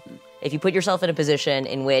underestimate you. If you put yourself in a position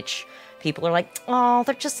in which people are like, oh,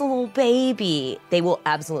 they're just a little baby, they will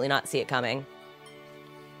absolutely not see it coming.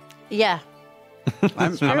 Yeah.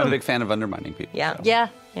 I'm a big fan of undermining people. Yeah. So. Yeah.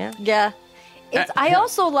 I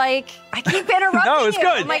also I keep interrupting No, it's you.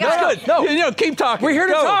 good. Oh my That's God. good. No, keep talking. We're here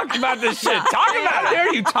to Go. talk about this shit. Talk about it.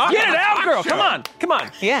 There you talk. Get it about out, girl. show. Come on.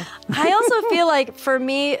 Yeah. I also feel like for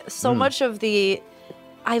me, so much of I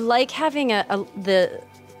like having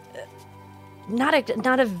not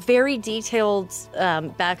a very detailed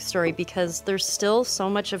backstory because there's still so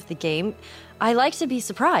much of the game. I like to be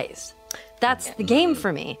surprised. That's the game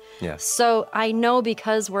for me. Yeah. So I know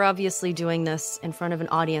because we're obviously doing this in front of an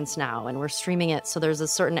audience now and we're streaming it, so there's a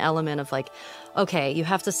certain element of like, okay, you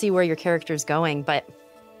have to see where your character's going, but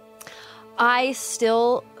I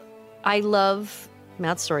love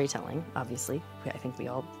Matt's storytelling, obviously. I think we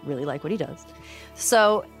all really like what he does.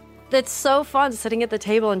 So it's so fun sitting at the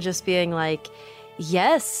table and just being like,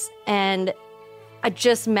 yes, and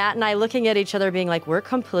Matt and I looking at each other being like, we're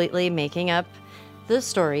completely making up the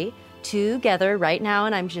story together right now,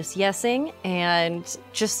 and I'm just yesing and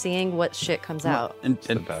just seeing what shit comes out. And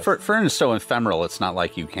Fern is so ephemeral, it's not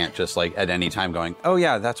like you can't just like at any time going, oh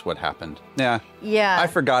yeah, that's what happened. Yeah. I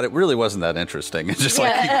forgot it really wasn't that interesting. It's just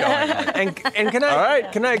like keep going. And can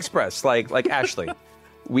I express like Ashley,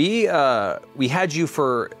 we had you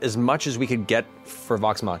for as much as we could get for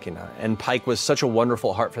Vox Machina, and Pike was such a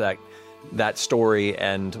wonderful heart for that story,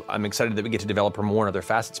 and I'm excited that we get to develop her more in other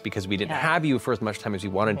facets because we didn't have you for as much time as we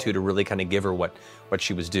wanted to really kind of give her what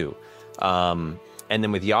she was due. And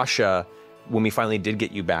then with Yasha, when we finally did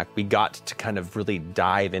get you back, we got to kind of really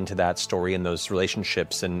dive into that story and those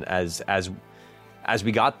relationships. And as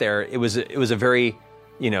we got there, it was a very,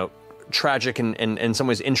 tragic and in some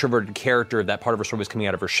ways introverted character. That part of her story was coming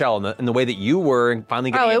out of her shell, and the way that you were and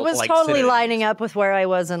finally getting able it was to, totally lining up with where I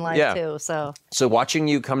was in life too. So watching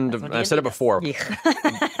you come to, I've said it before,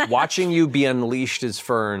 watching you be unleashed as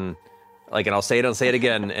Fern, and I'll say it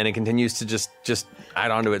again, and it continues to just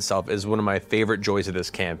add on to itself, is one of my favorite joys of this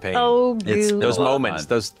campaign. Oh, It's those a lot of moments,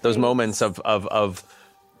 fun. those moments of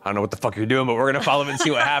I don't know what the fuck you're doing, but we're gonna follow it and see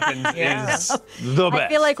what happens. Is the best. I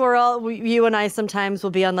feel like you and I sometimes will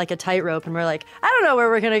be on like a tightrope, and we're like, I don't know where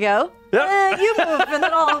we're gonna go. Yep. You move, and then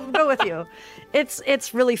I'll go with you.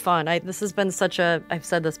 It's really fun. This has been I've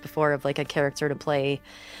said this before, of like a character to play,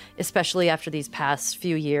 especially after these past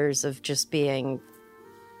few years of just being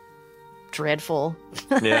dreadful.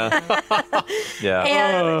 Yeah. Yeah.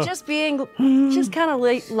 And just being just kind of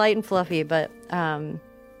light and fluffy, but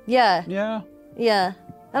yeah.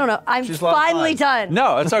 I don't know. I'm She's a lot of finally fun. done.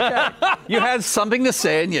 No, it's okay. You had something to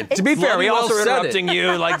say, and you. To be fair, we also said interrupting it.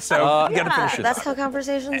 you, you gotta finish it. That's how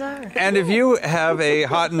conversations are. And if you have a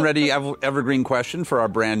hot and ready evergreen question for our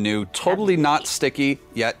brand new, totally not sticky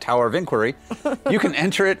yet Tower of Inquiry, you can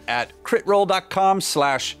enter it at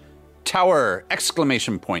critroll.com/tower!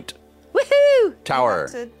 Woohoo! Tower.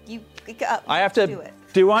 I have to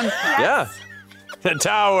do one? Yeah. The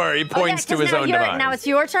tower. He points to his own device. Now it's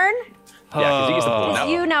your turn. Yeah, because he gets the pull.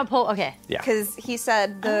 You now pull. Okay. Yeah. Because he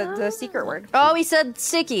said the secret word. Oh, he said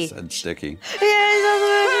sticky. Said sticky.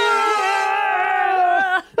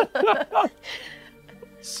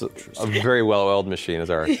 So, a very well-oiled machine is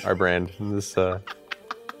our brand. This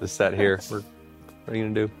this set here. What are you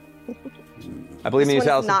gonna do? I believe in you, This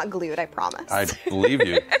one is Allison. not glued, I promise. I believe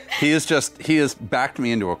you. He has backed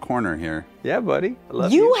me into a corner here. Yeah, buddy. I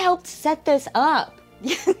love You helped set this up.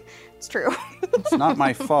 It's true. It's not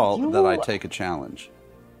my fault that I take a challenge.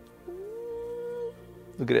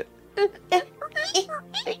 Look at it.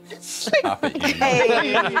 Stop it, you.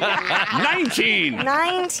 Hey, 19!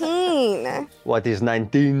 19. What is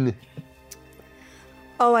 19?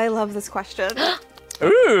 Oh, I love this question.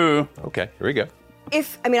 Ooh! Okay, here we go.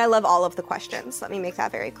 I love all of the questions. Let me make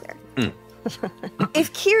that very clear.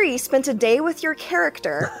 If Kiri spent a day with your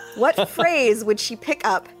character, what phrase would she pick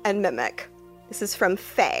up and mimic? This is from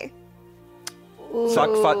Faye.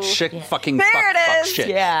 Fuck, fuck, shit, fucking There fuck, it fuck, is. shit.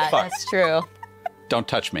 Yeah, fuck. that's true. Don't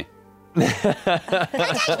touch me.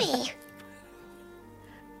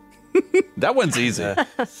 That one's easy.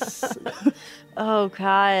 Oh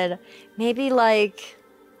God, maybe like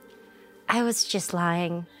I was just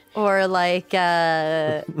lying, or like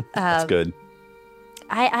That's good.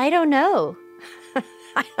 I don't know.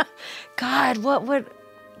 God, what would?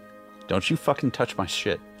 Don't you fucking touch my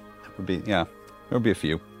shit. That would be, there would be a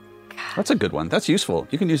few. That's a good one. That's useful.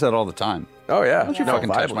 You can use that all the time. Oh yeah. Don't you fucking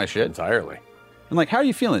touch my shit. Entirely. I'm like, how are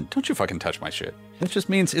you feeling? Don't you fucking touch my shit. It just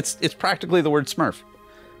means it's practically the word Smurf.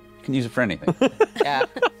 You can use it for anything. Yeah.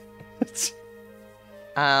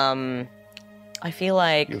 I feel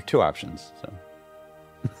like, You have two options. So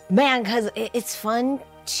man, because it's fun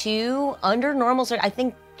too. Under normal I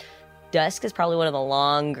think Dusk is probably one of the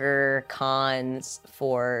longer cons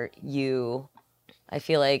for you. I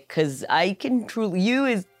feel like because can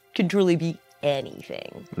truly be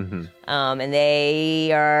anything. And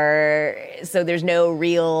they are, so there's no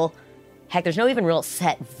even real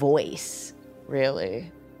set voice,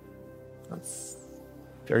 really. That's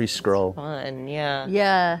very scroll. fun, yeah.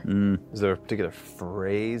 Yeah. Is there a particular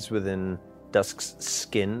phrase within Dusk's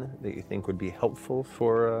skin that you think would be helpful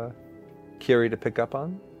for Kiri to pick up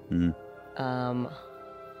on?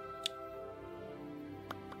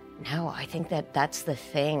 No, I think that's the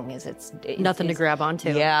thing. It's Nothing to grab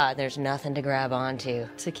onto. Yeah, there's nothing to grab onto.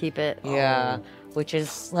 To keep it. Yeah, which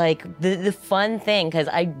is like the fun thing, because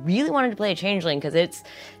I really wanted to play a changeling because it's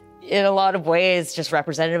in a lot of ways just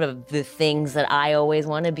representative of the things that I always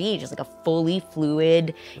want to be, just like a fully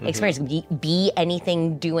fluid experience. Be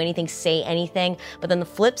anything, do anything, say anything. But then the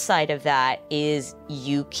flip side of that is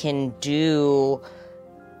you can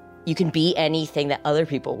be anything that other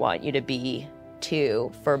people want you to be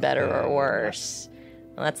too, for better or worse.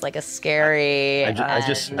 And that's like a scary. I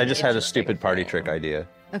just had a stupid party trick idea.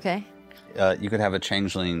 Okay. You could have a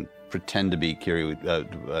changeling pretend to be Kiri,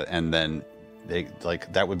 and then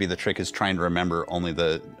that would be the trick, is trying to remember only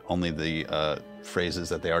the phrases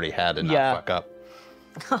that they already had and not fuck up.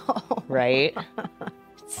 Right?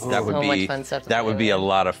 That would So be much fun stuff to that play would be a with.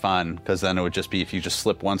 lot of fun, because then it would just be, if you just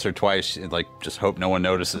slip once or twice, just hope no one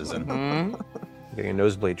notices. And Getting a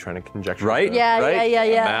nosebleed, trying to conjecture. Right? Yeah, Right?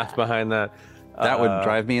 yeah. Math behind that. that would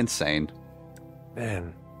drive me insane.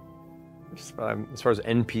 Man, as far as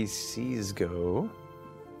NPCs go,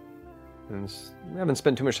 we haven't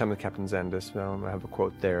spent too much time with Captain Xandus. I don't have a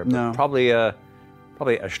quote there, but No. probably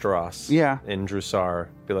Eshtaros. Yeah. In Drusar,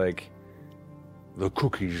 be like, the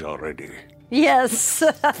cookies are ready. Yes.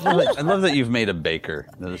 I love that you've made a baker.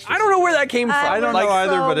 I don't know where that came from. I don't know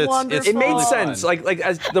either, but it's wonderful. It made really sense. fun. Like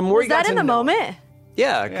as the more Was you got that in to the know- moment?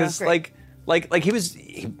 Yeah, because Great. like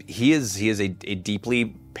he is a deeply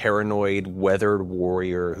paranoid, weathered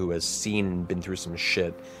warrior who has seen and been through some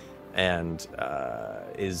shit, and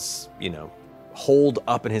is holed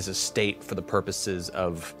up in his estate for the purposes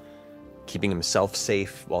of keeping himself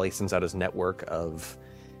safe while he sends out his network of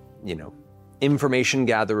information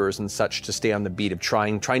gatherers and such to stay on the beat of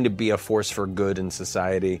trying to be a force for good in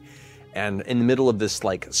society. And in the middle of this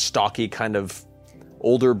like stocky kind of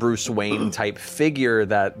older Bruce Wayne type figure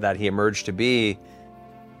that he emerged to be,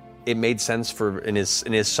 it made sense for in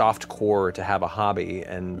his soft core to have a hobby,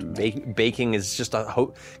 and baking is just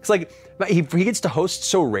it's like he gets to host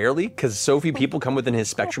so rarely because so few people come within his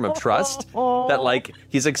spectrum of trust that like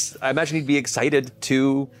I imagine he'd be excited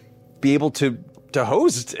to be able to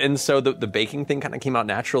host, and so the baking thing kind of came out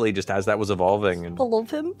naturally just as that was evolving. And I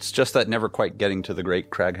love him. It's just that never quite getting to the great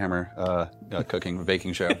Craghammer cooking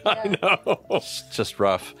baking show. I know. It's just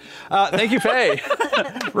rough. Thank you, Faye.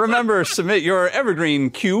 Remember, submit your evergreen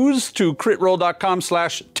cues to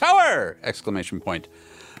critroll.com/tower! Exclamation point.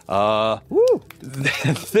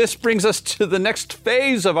 This brings us to the next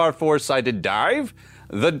phase of our four-sided dive.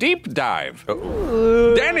 the deep dive.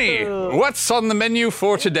 Danny, what's on the menu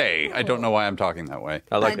for today? I don't know why I'm talking that way.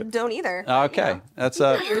 I like I it. don't either. Okay, that's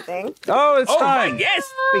Your thing. Oh, it's time. Yes,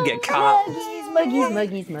 we get caught. Muggies.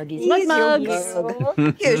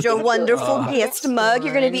 Here's your wonderful guest mug.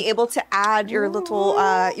 You're going to be able to add your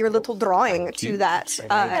little drawing to that.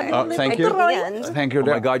 Thank you. At the end. Thank you. Oh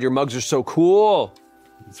my God, your mugs are so cool.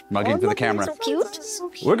 It's mugging for the camera. So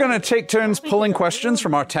cute. We're going to take turns pulling questions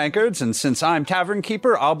from our tankards, and since I'm tavern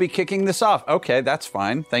keeper, I'll be kicking this off. Okay, that's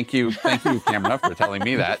fine. Thank you, camera, for telling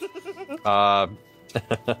me that.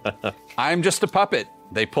 I'm just a puppet.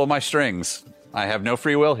 They pull my strings. I have no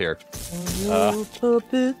free will here.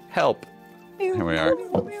 Help. Here we are.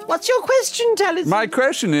 What's your question, Taliesin? My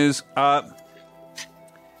question is,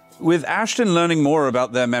 with Ashton learning more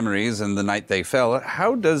about their memories and the night they fell,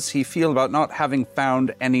 how does he feel about not having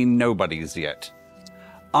found any nobodies yet?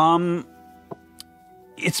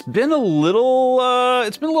 It's been a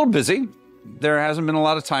little busy. There hasn't been a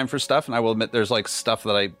lot of time for stuff, and I will admit there's like stuff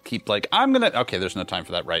that I keep like, okay, there's no time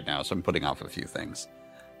for that right now, so I'm putting off a few things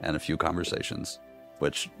and a few conversations,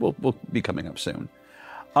 which will be coming up soon.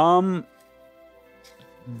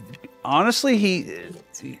 Honestly, he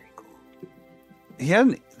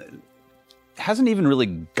hasn't even really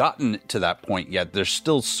gotten to that point yet. There's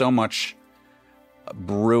still so much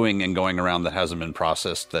brewing and going around that hasn't been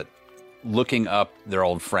processed, that looking up their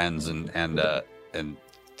old friends and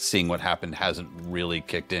seeing what happened hasn't really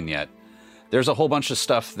kicked in yet. There's a whole bunch of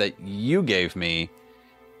stuff that you gave me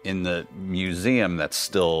in the museum that's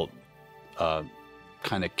still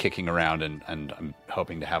kind of kicking around, and I'm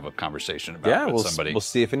hoping to have a conversation about with somebody. We'll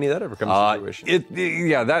see if any of that ever comes to fruition.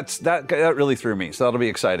 That really threw me. So that'll be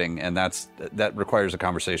exciting, and that requires a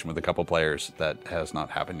conversation with a couple players that has not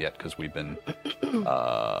happened yet because we've been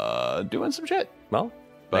doing some shit. Well,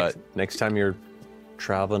 but next time you're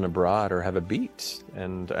traveling abroad or have a beat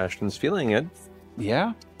and Ashton's feeling it.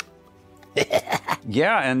 Yeah.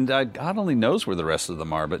 Yeah, and God only knows where the rest of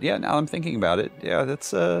them are. But yeah, now I'm thinking about it. Yeah, that's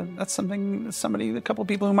something. A couple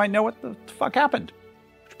people who might know what the fuck happened.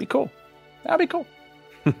 Should be cool. That'd be cool.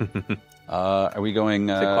 Are we going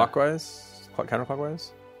clockwise?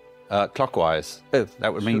 Counterclockwise? Clockwise. Oh,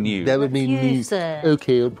 That would mean you. That would mean You, me. sir.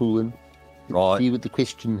 Okay, I'm pulling. Right. See what the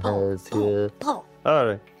question has here. All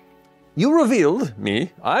right.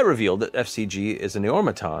 I revealed that FCG is an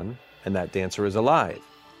Eormaton and that dancer is alive.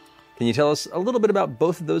 Can you tell us a little bit about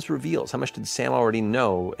both of those reveals? How much did Sam already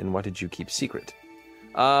know, and what did you keep secret?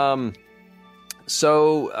 So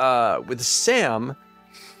with Sam,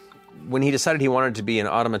 when he decided he wanted to be an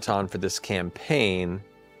automaton for this campaign,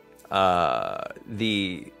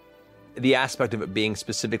 the aspect of it being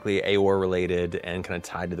specifically Aor related and kind of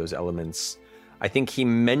tied to those elements, I think he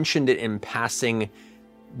mentioned it in passing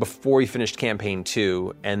before he finished campaign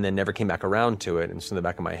 2 and then never came back around to it. And so in the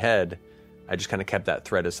back of my head, I just kind of kept that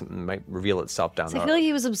thread as something that might reveal itself down the road. I feel like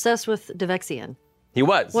he was obsessed with Devexian. He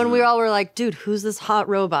was. When we all were like, dude, who's this hot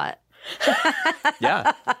robot?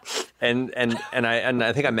 Yeah. And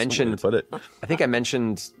I think I mentioned I think I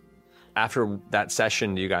mentioned after that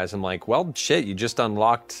session to you guys, I'm like, well, shit, you just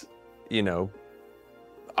unlocked,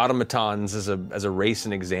 automatons as a race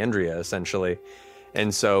in Exandria, essentially.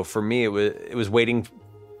 And so for me, it was waiting.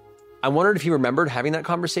 I wondered if he remembered having that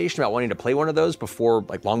conversation about wanting to play one of those before,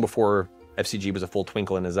 like long before FCG was a full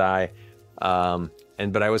twinkle in his eye.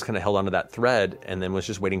 But I was kind of held onto that thread and then was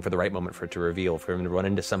just waiting for the right moment for it to reveal, for him to run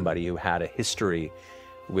into somebody who had a history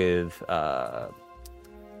with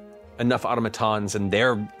enough automatons and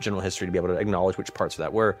their general history to be able to acknowledge which parts of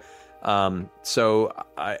that were. So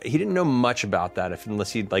he didn't know much about that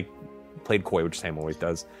unless he'd played coy, which Sam always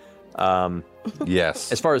does.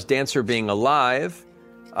 Yes. As far as Dancer being alive,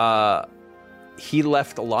 he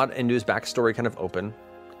left a lot into his backstory kind of open.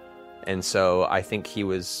 And so I think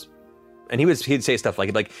he'd say stuff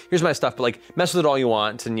like, here's my stuff, but mess with it all you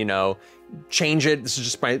want and, change it. This is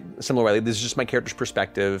just this is just my character's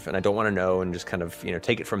perspective and I don't want to know, and just kind of,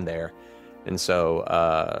 take it from there. And so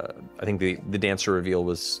I think the dancer reveal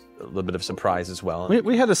was a little bit of a surprise as well.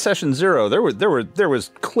 We had a session 0. There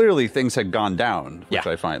was clearly things had gone down, which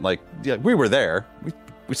I find we were there.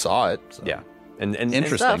 We saw it. So. Yeah. And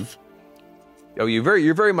interesting. Oh, you're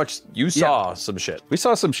very much saw some shit. We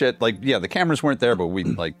saw some shit. The cameras weren't there, but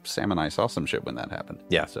we Sam and I saw some shit when that happened.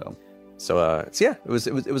 Yeah. So yeah, it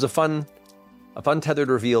was a fun tethered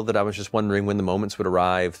reveal that I was just wondering when the moments would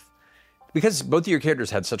arrive. Because both of your characters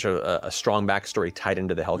had such a strong backstory tied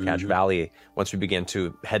into the Hellcatch Valley, once we began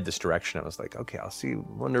to head this direction, I was like, okay,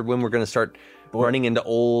 wonder when we're going to start running into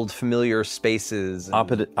old, familiar spaces.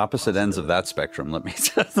 Opposite ends of that spectrum, let me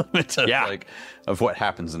tell of what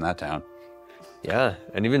happens in that town. Yeah,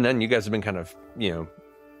 and even then, you guys have been kind of,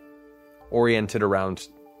 oriented around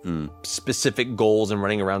specific goals and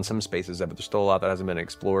running around some spaces, but there's still a lot that hasn't been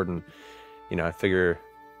explored. And, I figure,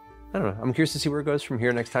 I don't know. I'm curious to see where it goes from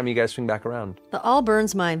here next time you guys swing back around. The All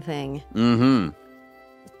Burns Mine thing. Mm-hmm.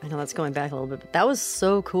 I know that's going back a little bit, but that was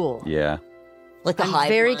so cool. Yeah. Like the I'm hive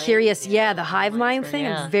very mind. curious. Yeah, the hive mind thing.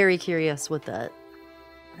 Yeah. I'm very curious with that.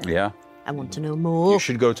 Yeah. I want to know more. You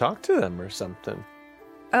should go talk to them or something.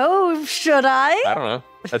 Oh, should I? I don't know.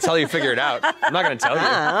 That's how you figure it out. I'm not going to tell you.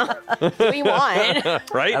 What do you want?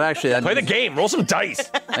 Right? And actually, Play the game. Roll some dice.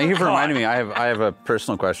 Thank you for reminding me. I have a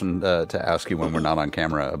personal question to ask you when we're not on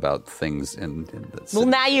camera about things in the city. Well,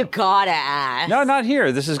 now you gotta ask. No, not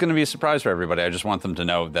here. This is going to be a surprise for everybody. I just want them to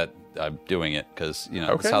know that I'm doing it because,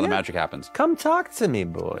 that's how the magic happens. Come talk to me,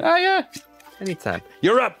 boy. Oh, yeah. Anytime.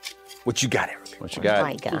 You're up. What you got, Eric? What you Oh got?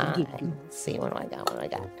 my god. Let's see, what do I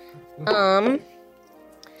got?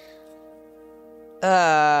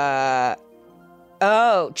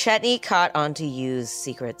 Chetney caught on to use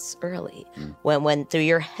secrets early. What went through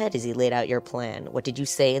your head as he laid out your plan? What did you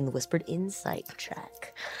say in the whispered insight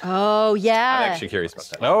check? Oh, yeah. I'm actually curious about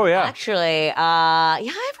that. Oh, yeah. Actually,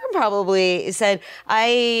 I probably said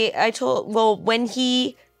I told when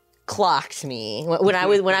he clocked me when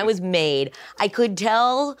I was made, I could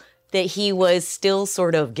tell that he was still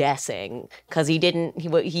sort of guessing because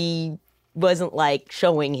he wasn't like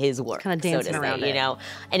showing his work, Kinda dancing so to say, around it.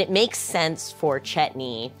 And it makes sense for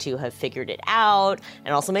Chetney to have figured it out,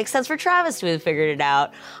 and also makes sense for Travis to have figured it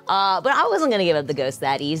out. But I wasn't gonna give up the ghost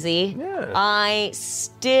that easy. Yeah. I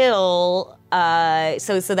still so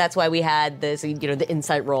that's why we had this, the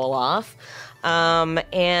insight roll off.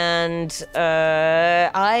 And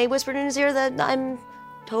I whispered in his ear that I'm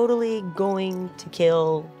totally going to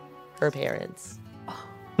kill her parents.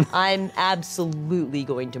 I'm absolutely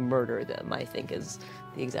going to murder them, I think is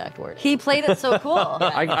the exact word. He played it so cool.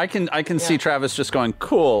 I can see Travis just going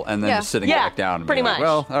cool and then Yeah. just sitting Yeah, back down. And pretty being like, much.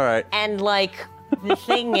 well, all right. And like the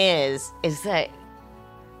thing is that,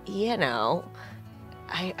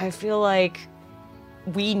 I feel like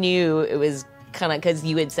we knew it was kind of because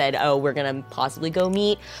you had said, oh, we're going to possibly go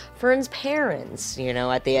meet Fern's parents,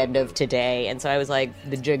 at the end of today. And so I was like,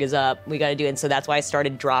 the jig is up. We got to do it. And so that's why I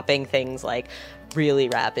started dropping things like really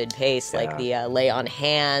rapid pace, like the lay on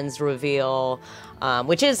hands reveal,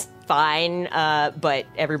 which is fine. But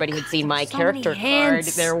everybody had seen my so character many card.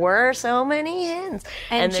 hints. There were so many hints.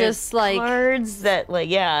 And there's just, like- cards that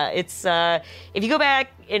it's if you go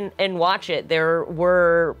back and watch it, there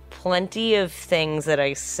were plenty of things that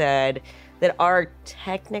I said that are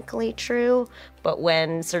technically true, but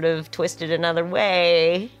when sort of twisted another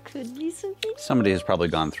way, could be something. Somebody has probably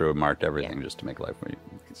gone through and marked everything just to make life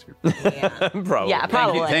easier. Probably. Yeah,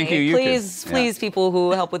 probably. Thank you, you please, could- please, people who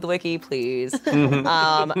help with the wiki, please.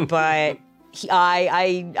 But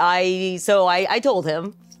I told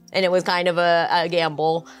him, and it was kind of a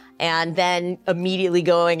gamble. And then immediately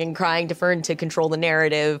going and crying to Fern to control the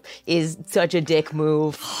narrative is such a dick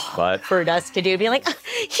move But for Dusk to do. Be like,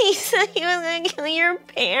 he said he was going to kill your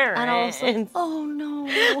parents. And I was like, oh no.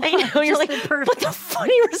 I know, you're like, but the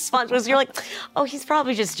funny response was, you're like, oh, he's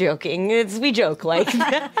probably just joking. We joke like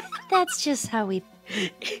that. That's just how we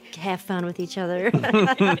have fun with each other.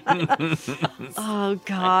 Oh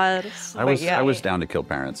God. I was down to kill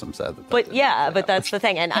parents. I'm sad that. But that's the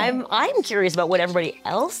thing. And I'm curious about what everybody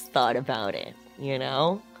else thought about it,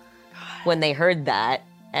 when they heard that.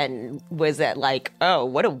 And was it like, oh,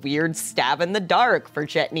 what a weird stab in the dark for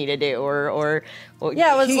Chetney to do? Or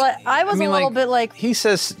Yeah, it was I was a little bit like, he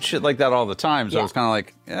says shit like that all the time, so Yeah. it's kind of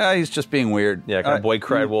like, yeah, he's just being weird. yeah, kind of boy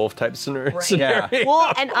cried wolf type scenario. Yeah.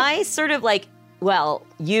 well, and I sort of like, well,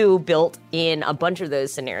 you built in a bunch of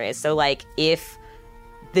those scenarios. So like if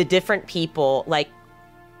the different people like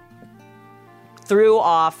threw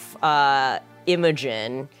off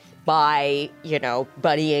Imogen by,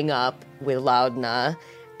 buddying up with Loudna.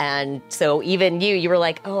 And so even you were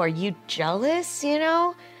like, oh, are you jealous,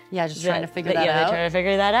 yeah, just trying to figure that they're out. trying to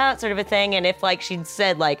figure that out, sort of a thing. And if like she'd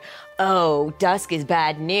said like, oh, Dusk is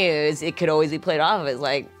bad news, it could always be played off as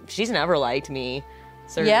like, she's never liked me,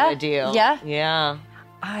 sort Yeah, of a deal. yeah. Yeah.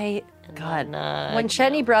 God, then, when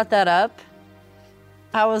Chetney brought that up,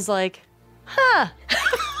 I was like, huh.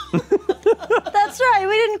 That's right.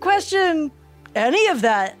 We didn't question any of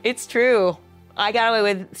that. It's true. I got away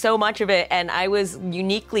with so much of it, and I was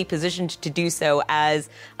uniquely positioned to do so as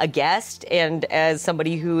a guest and as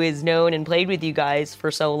somebody who is known and played with you guys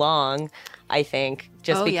for so long. I think,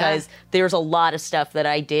 just Oh, because there's a lot of stuff that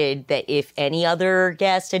I did that if any other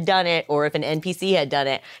guest had done it or if an NPC had done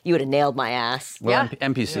it, you would have nailed my ass. Well,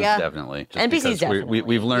 NPCs Yeah. definitely. Just NPCs because definitely.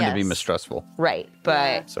 We've learned to be Yes. mistrustful. Right,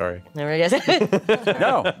 but Sorry. never guess.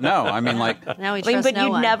 No. I mean, like, Now we I mean, trust but no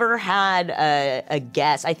you one. never had a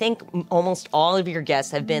guest. I think almost all of your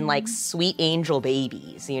guests have been like sweet angel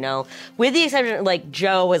babies, you know? With the exception, like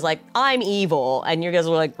Joe was like, I'm evil. And you guys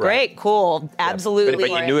were like, great, cool, absolutely. But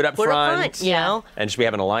you knew it up Put front. you know? And just we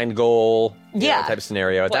have an aligned goal, Yeah. type of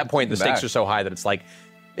scenario. At that point, the stakes back. are so high that it's like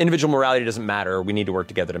individual morality doesn't matter. We need to work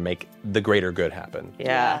together to make the greater good happen.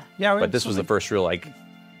 Yeah. yeah. But this was the first real like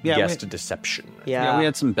Yeah, guest we- deception. Yeah. we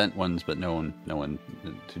had some bent ones, but no one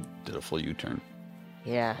did a full U-turn.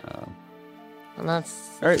 Yeah. And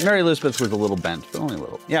that's Mary Elizabeth was a little bent, but only a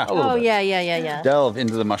little. Yeah. A little Oh, bit. yeah. Delve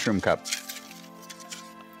into the mushroom cup.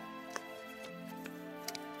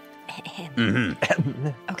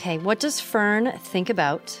 Okay, what does Fern think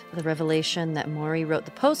about the revelation that Maury wrote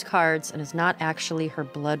the postcards and is not actually her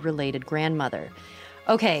blood-related grandmother?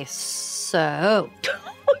 Okay, so...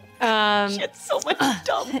 it's so much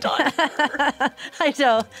dumped on her. I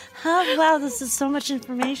know. Oh, wow, this is so much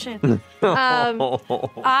information.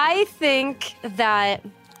 I think that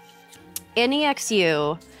in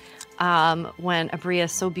EXU, when Abria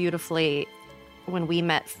so beautifully, when we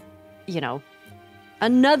met,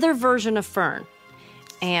 another version of Fern,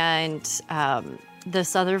 and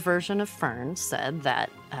this other version of Fern said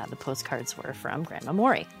that the postcards were from Grandma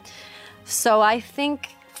Maury. So I think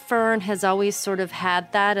Fern has always sort of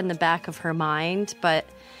had that in the back of her mind, but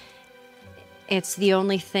it's the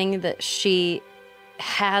only thing that she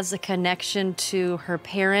has a connection to her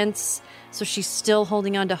parents. So she's still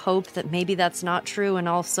holding on to hope that maybe that's not true, and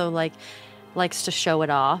also likes to show it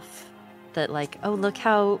off. That oh, look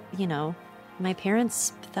how, my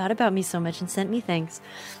parents thought about me so much and sent me things.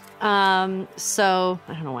 So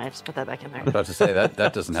I don't know why I just put that back in there. I was about to say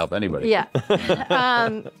that doesn't help anybody. Yeah.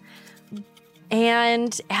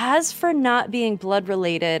 And as for not being blood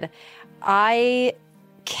related, I'm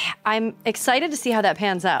excited to see how that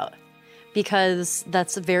pans out, because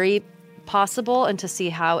that's very possible, and to see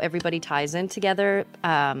how everybody ties in together.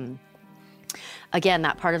 Again,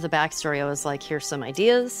 that part of the backstory, I was like, here's some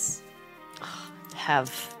ideas. Have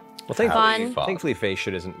fun. Thankfully, Faye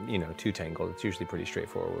shit isn't too tangled. It's usually pretty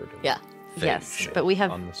straightforward. Yeah. Yes, but we have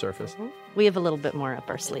on the surface. a little bit more up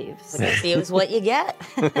our sleeves. See, it was what you get.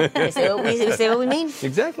 we say what we mean.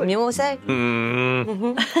 Exactly. We mean what we say.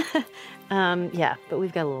 Yeah, but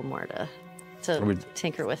we've got a little more to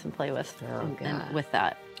tinker with and play with, and with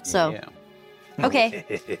that. So, Yeah.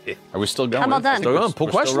 okay. Are we still going? I'm all done. Still going. Pull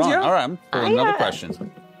We're still questions, rolling. yeah. All right, I'm pulling another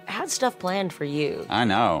question. I had stuff planned for you. I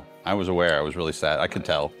know. I was aware. I was really sad. I could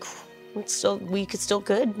tell. We could still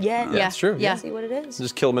could. Yeah. Yeah, That's true. Yeah. See what it is.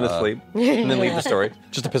 Just kill him in his sleep and then leave the story.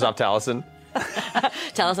 Just to piss off Taliesin.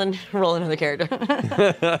 Taliesin, roll another character.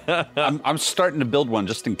 I'm starting to build one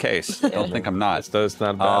just in case. Don't think I'm not. That's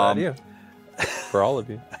not a bad idea. For all of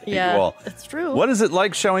you. Yeah, Well, it's true. What is it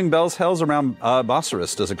like showing Bell's Hells around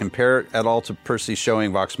Bosphorus? Does it compare at all to Percy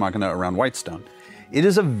showing Vox Machina around Whitestone? It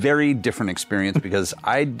is a very different experience because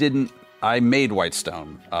I made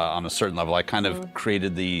Whitestone on a certain level. I kind of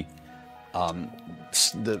created the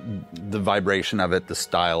vibration of it, the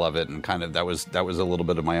style of it, and kind of that was a little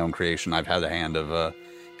bit of my own creation. I've had a hand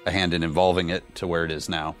in evolving it to where it is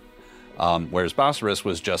now. Whereas Bosphorus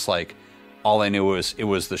was just like, all I knew was it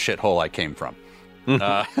was the shithole I came from.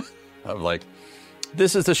 Of like,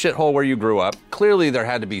 this is the shithole where you grew up. Clearly there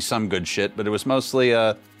had to be some good shit, but it was mostly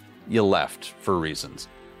you left for reasons.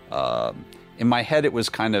 In my head it was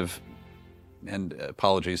kind of, and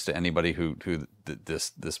apologies to anybody who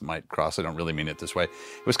this might cross. I don't really mean it this way.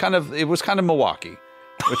 It was kind of Milwaukee,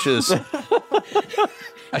 which is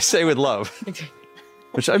I say with love.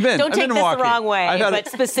 Which I've been. Don't I've take been this in Milwaukee. the wrong way, but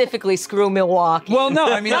specifically screw Milwaukee. Well,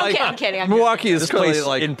 no, I mean, I'm kidding. Milwaukee is This clearly place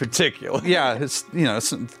like in particular. Yeah, it's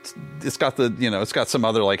it's got it's got some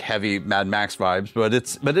other like heavy Mad Max vibes, but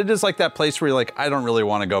it is like that place where you're like, I don't really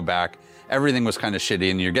want to go back. Everything was kind of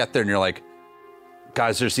shitty, and you get there and you're like,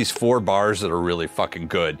 guys, there's these 4 bars that are really fucking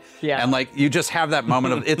good. Yeah. And like you just have that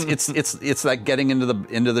moment of it's like getting into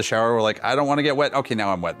the shower where like, I don't want to get wet. Okay,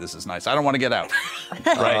 now I'm wet. This is nice. I don't want to get out.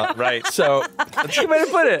 Right. So That's a good way to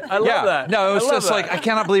put it. I love that. No, it was I love just that. like, I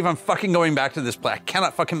cannot believe I'm fucking going back to this place.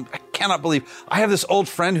 I cannot believe I have this old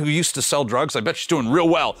friend who used to sell drugs. I bet she's doing real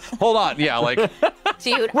well. Hold on. Yeah, like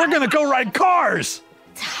Dude, we're gonna go ride cars.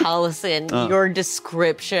 Taliesin, your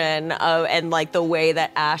description of and like the way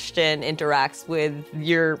that Ashton interacts with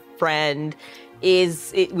your friend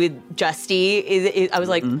with Justy I was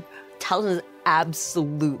like, Taliesin is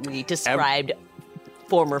absolutely described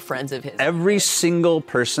former friends of his. Every single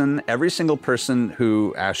person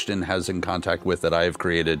who Ashton has in contact with that I have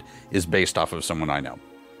created is based off of someone I know.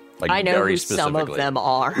 Like I know very who some specifically. of them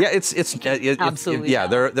are. Yeah, it's Absolutely. yeah,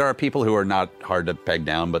 there are people who are not hard to peg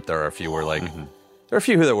down, but there are a few who are like there are a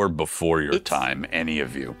few that were before your time. Any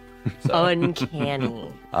of you? So.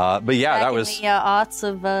 Uncanny. But yeah, Back that was in the aughts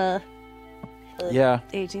of yeah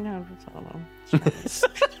 1800s. I don't know.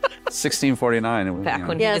 1649. It was, Back you know,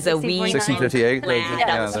 when Yeah, he was a wee 1658. lad Yeah,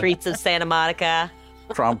 down the streets of Santa Monica.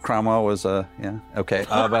 Cromwell was yeah okay,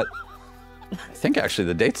 but I think actually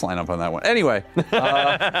the dates line up on that one. Anyway,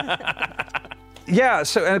 yeah.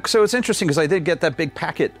 So it's interesting because I did get that big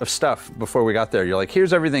packet of stuff before we got there. You're like,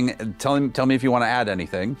 here's everything. Tell me if you want to add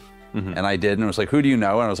anything, and I did. And it was like, who do you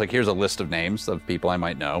know? And I was like, here's a list of names of people I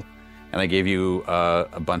might know, and I gave you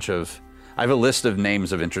a bunch of. I have a list of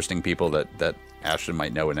names of interesting people that Ashton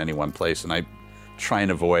might know in any one place, and I try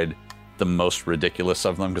and avoid the most ridiculous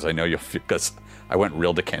of them because I know because I went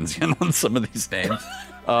real Dickensian on some of these names.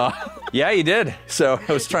 Yeah, you did. So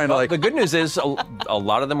I was trying to The good news is a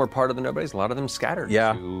lot of them were part of the nobodies. A lot of them scattered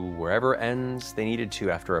Yeah. to wherever ends they needed to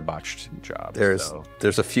after a botched job. So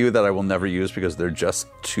there's a few that I will never use because they're just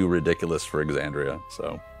too ridiculous for Exandria.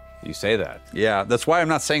 So you say that. yeah, that's why I'm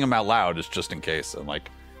not saying them out loud. It's just in case. I'm like,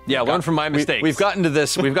 Yeah, learn from my mistakes. We've gotten to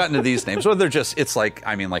this. We've gotten to these names. Well, they're just. It's like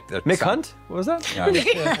Mick Hunt? What was that? Yeah,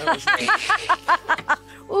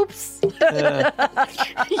 Oops.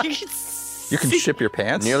 you can ship your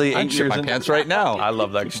pants. Nearly I can 8 ship years my into- pants right now. I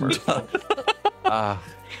love that commercial.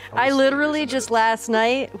 I literally just last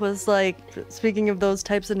night was like, speaking of those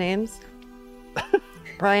types of names,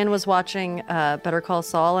 Brian was watching Better Call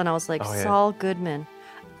Saul, and I was like, yeah. Saul Goodman.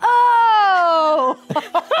 Oh!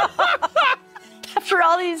 After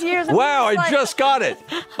all these years. I'm Wow, I like, just got it.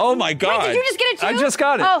 Oh my god. did you just get it too? I just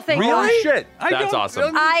got it. Oh, thank really? God. Shit. That's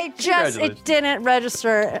awesome. I just, Congratulations. it didn't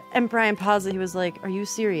register. And Brian paused it. He was like, are you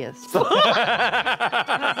serious? I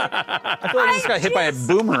feel like I just got hit by a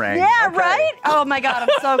boomerang. Yeah, right? Oh my God, I'm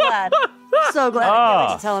so glad. So glad. I can't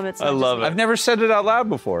wait to tell him it's I not love just it. I've never said it out loud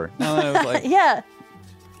before. No, I was like, me. Yeah.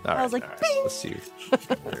 All I was like, all bing. Let's see.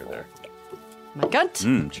 There. My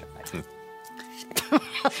cunt.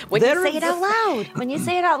 When you say it out loud. When you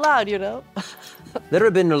say it out loud, you know. There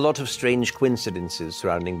have been a lot of strange coincidences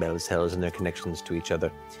surrounding Bell's Hells and their connections to each other.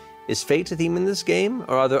 Is fate a theme in this game,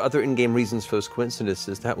 or are there other in-game reasons for those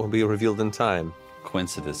coincidences that will be revealed in time?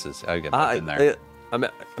 coincidences. I get that in there. I'm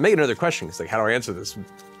making another question. It's like, how do I answer this?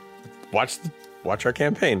 Watch our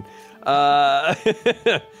campaign. I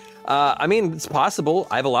mean, it's possible.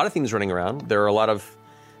 I have a lot of themes running around. There are a lot of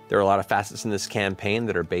facets in this campaign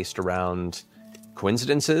that are based around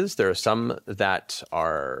coincidences. There are some that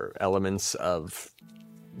are elements of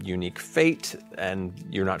unique fate, and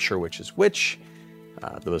you're not sure which is which.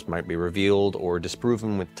 Those might be revealed or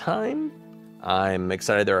disproven with time. I'm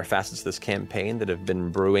excited there are facets to this campaign that have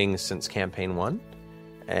been brewing since Campaign 1.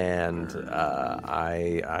 And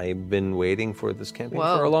I've been waiting for this campaign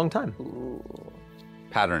for a long time.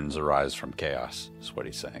 Patterns arise from chaos, is what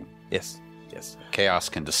he's saying. Yes. Chaos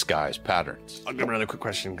can disguise patterns. I'll give another quick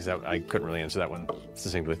question because I couldn't really answer that one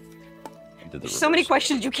succinctly. So many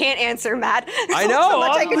questions you can't answer, Matt. I know. So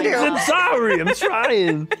much I can do. I'm sorry. I'm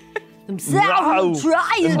trying. I'm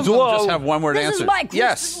trying. Just have one word This is answer. my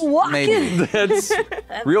Yes, Christopher Walken. maybe. That's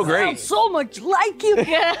real great. Sounds so much like you.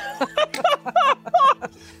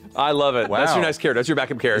 I love it. Wow. That's your nice character. That's your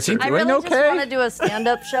backup character. I Doing really just okay? want to do a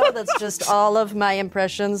stand-up show that's just all of my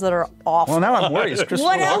impressions that are awful. Well, now I'm worried. Is Christopher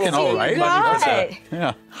What else Walken do all you right? got?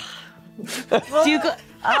 Yeah. Do you go-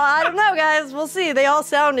 I don't know, guys. We'll see. They all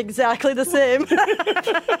sound exactly the same.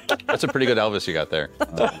 That's a pretty good Elvis you got there.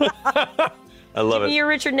 I love it. You're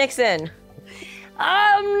Richard Nixon.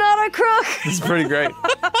 I'm not a crook. It's pretty great.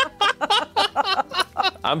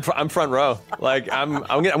 I'm front row. Like I'm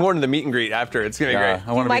going to the meet and greet after. It's gonna be Yeah, great.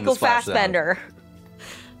 I want to be in Michael the splashdown. Fassbender.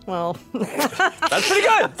 Well, That's pretty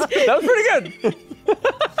good. That was pretty good.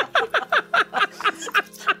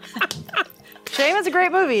 Shame is a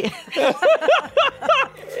great movie.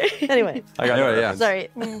 Anyway, I got Anyway, it. yeah. sorry.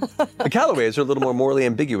 The Callaways are a little more morally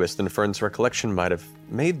ambiguous than Fern's recollection might have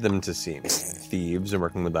made them to seem. Thieves and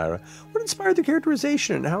working with Ira. What inspired the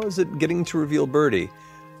characterization, and how is it getting to reveal Birdie? It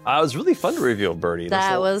was really fun to reveal Birdie.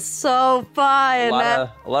 That was so fun. a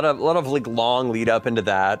lot of like long lead up into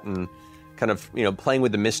that, and kind of playing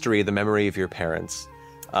with the mystery of the memory of your parents.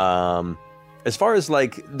 As far as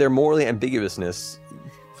like their morally ambiguousness,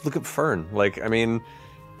 look at Fern.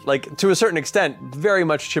 Like to a certain extent, very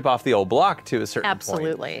much chip off the old block to a certain point.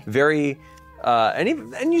 Absolutely. Very,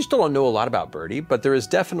 and you still don't know a lot about Birdie, but there is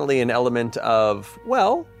definitely an element of,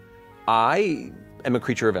 well, I am a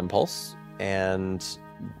creature of impulse, and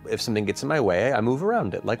if something gets in my way, I move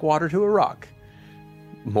around it like water to a rock.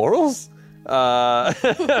 Morals?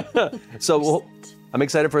 So I'm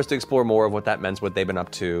excited for us to explore more of what that meant, what they've been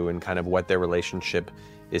up to, and kind of what their relationship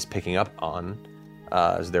is picking up on.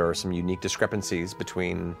 As there are some unique discrepancies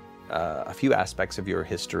between a few aspects of your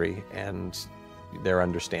history and their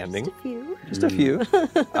understanding. Just a few.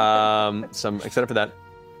 So I'm excited for that.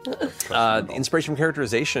 The inspiration from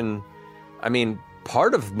characterization, I mean,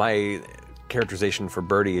 part of my characterization for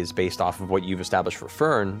Birdie is based off of what you've established for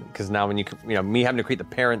Fern, because now when you know, me having to create the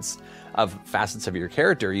parents of facets of your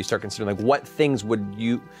character, you start considering like what things would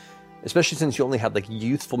you, especially since you only had like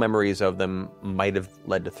youthful memories of them, might have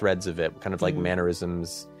led to threads of it, kind of like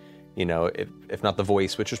mannerisms, you know, if not the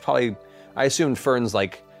voice, which was probably, I assumed Fern's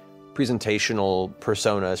like presentational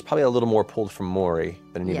persona is probably a little more pulled from Maury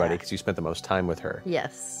than anybody because you spent the most time with her.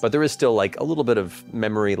 Yes. But there is still like a little bit of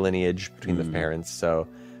memory lineage between the parents. So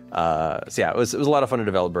yeah, it was a lot of fun to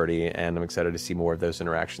develop Birdie, and I'm excited to see more of those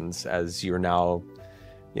interactions as you're now,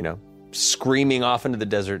 you know, screaming off into the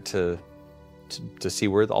desert to see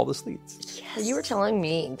where all this leads. Yes. You were telling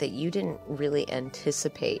me that you didn't really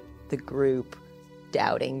anticipate the group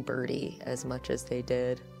doubting Birdie as much as they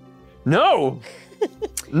did. No!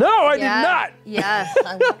 No, I did not! Yeah.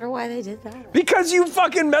 I wonder why they did that. Because you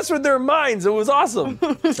fucking mess with their minds. It was awesome.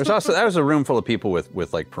 There's also that was a room full of people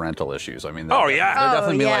with like parental issues. I mean, Oh, yeah. they'd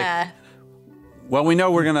definitely be yeah. like, well, we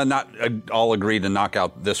know we're gonna not all agree to knock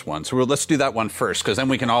out this one, so let's do that one first, because then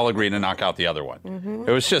we can all agree to knock out the other one.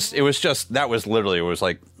 It was just that was literally it was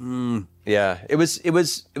like, Yeah, it was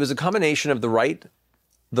a combination of the right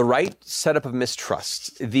setup of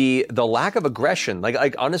mistrust, the lack of aggression.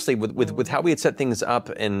 Like honestly, with how we had set things up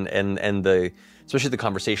and the especially the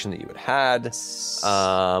conversation that you had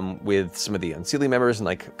with some of the Unseelie members and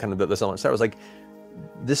like kind of the element stuff, I was like,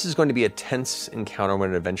 this is going to be a tense encounter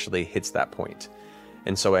when it eventually hits that point.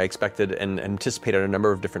 And so I expected and anticipated a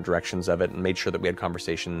number of different directions of it and made sure that we had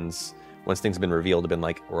conversations once things have been revealed, have been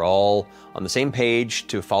like, we're all on the same page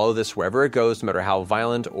to follow this wherever it goes, no matter how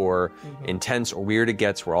violent or intense or weird it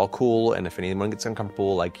gets, we're all cool. And if anyone gets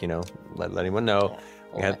uncomfortable, like, you know, let anyone know.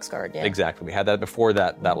 Yeah. Guard, yeah. Exactly. We had that before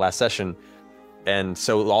that last session. And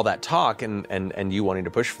so all that talk and you wanting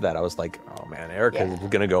to push for that, I was like, oh man, Erica's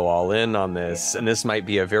going to go all in on this. Yeah. And this might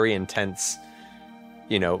be a very intense,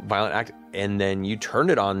 you know, violent act. And then you turned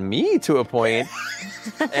it on me to a point.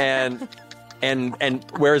 and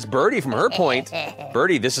whereas Birdie, from her point,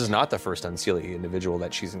 Birdie, this is not the first Unseelie individual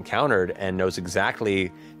that she's encountered and knows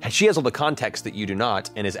exactly, she has all the context that you do not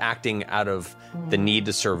and is acting out of the need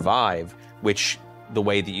to survive, which the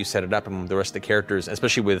way that you set it up and the rest of the characters,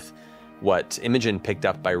 especially with what Imogen picked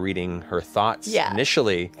up by reading her thoughts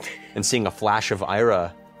initially and seeing a flash of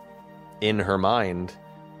Ira in her mind,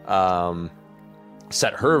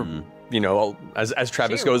 set her, you know, as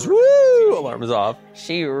Travis goes, woo, alarm is off.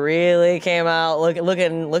 She really came out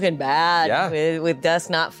looking bad with Dusk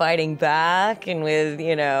not fighting back and with,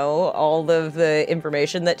 you know, all of the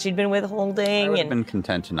information that she'd been withholding. I would have been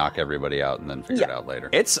content to knock everybody out and then figure it out later.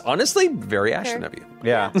 It's honestly very Ashton of you.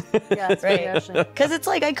 Yeah. Yeah, it's very Ashley. Because it's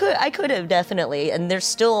like I could have definitely, and there's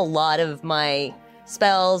still a lot of my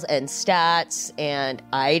spells and stats and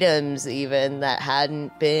items even that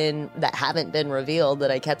haven't been revealed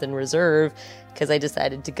that I kept in reserve because I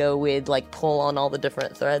decided to go with like pull on all the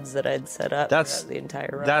different threads that I'd set up throughout the entire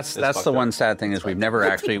run. That's the one sad thing is we've never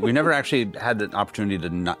actually had the opportunity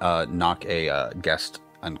to knock a guest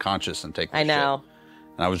unconscious and take their I know. shit.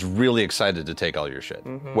 And I was really excited to take all your shit.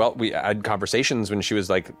 Well, we had conversations when she was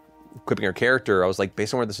like equipping her character. I was like,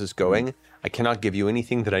 based on where this is going, I cannot give you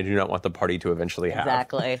anything that I do not want the party to eventually have.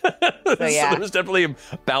 Exactly. So yeah. There was definitely a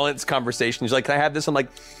balanced conversation. She's like, can I have this? I'm like,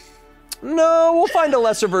 no, we'll find a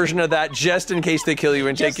lesser version of that just in case they kill you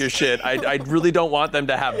and take your shit. I really don't want them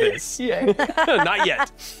to have this. Yeah. Not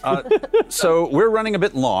yet. So we're running a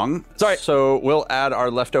bit long. Sorry. So we'll add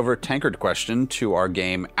our leftover tankard question to our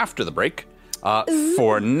game after the break.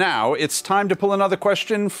 For now, it's time to pull another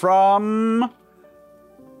question from...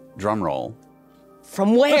 Drum roll.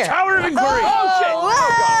 From where? The Tower of Inquiry!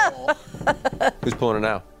 Oh, shit! God. Who's pulling it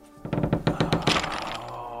now?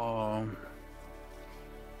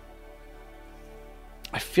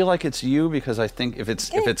 I feel like it's you because I think if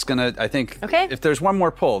there's one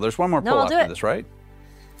more pull, I'll do after it. this, right?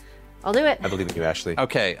 I'll do it. I believe in you, Ashley.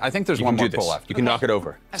 Okay, I think there's You one can more do this. pull after. You can knock it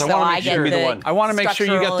over. So I want to make sure get you're the one. I want to make sure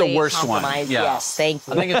you get the worst one. compromised. Yeah. Yes, thank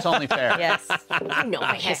you. I think it's only fair. Yes. You know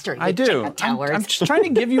my history. I do. I'm just trying to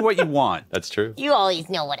give you what you want. That's true. You always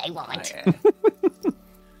know what I want.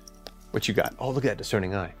 What you got? Oh, look at that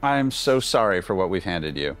discerning eye. I'm so sorry for what we've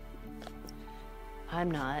handed you. I'm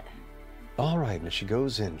not. All right, and as she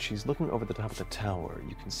goes in, she's looking over the top of the tower.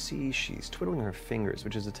 You can see she's twiddling her fingers,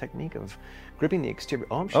 which is a technique of gripping the exterior.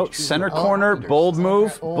 Oh, Center corner, bold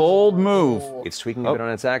move, bold move. It's tweaking a bit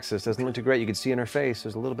on its axis. Doesn't look too great. You can see in her face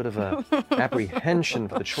there's a little bit of a apprehension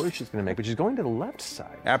for the choice she's going to make, but she's going to the left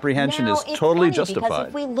side. Apprehension Now, is it's totally funny justified. Because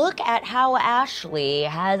if we look at how Ashley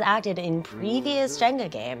has acted in previous Jenga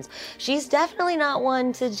games, she's definitely not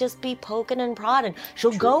one to just be poking and prodding.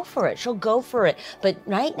 She'll go for it. She'll go for it. But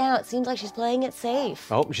right now, it seems like she's playing it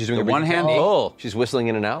safe. Oh, she's doing The a one-hand technique. pull. She's whistling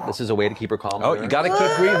in and out. This is a way to keep her calm. Oh, you got to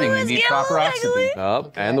keep breathing. You need proper oxygen.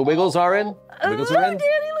 Oh, and the wiggles are in. The wiggles are in.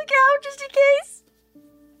 Danny, look out, just in case.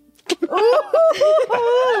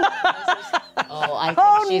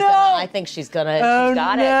 I think she's gonna. She's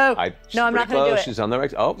got it. No, I'm not gonna do it. She's on the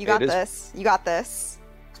right. Oh, You got it is. this. You got this.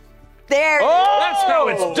 There. That's how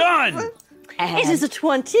it's done. It is a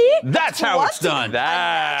 20. That's how it's done.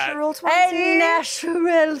 Natural 20. A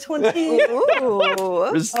natural 20.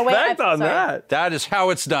 Ooh. Respect on that. That is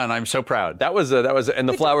how it's done. I'm so proud. That was, and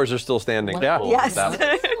the flowers are still standing. Yeah. Cool. Yes.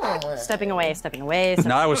 Stepping away. No,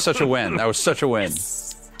 that was such a win. That was such a win.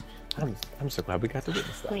 I'm so glad we got to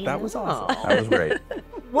witness that. That was awesome. That was great.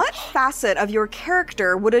 What facet of your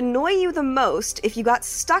character would annoy you the most if you got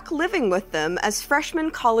stuck living with them as freshman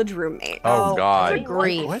college roommate? Oh, God.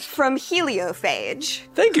 Grief. From Heliophage.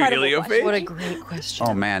 Thank you, Incredible Heliophage. What a great question.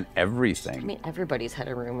 Oh, man, I everything. mean, everybody's had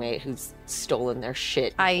a roommate who's stolen their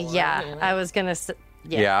shit. I was gonna say.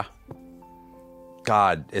 Yeah.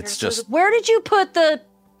 God, it's just. Where did you put the?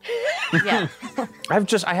 Yeah.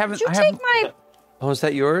 I haven't. Did you take my? Oh, is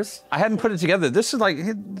that yours? I hadn't put it together. This is like.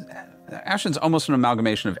 Ashton's almost an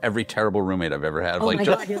amalgamation of every terrible roommate I've ever had.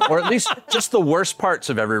 Or at least just the worst parts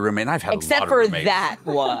of every roommate. I've had Except a lot for of roommates. that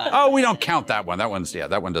one. Oh, we don't count that one. That one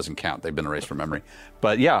doesn't count. They've been erased from memory.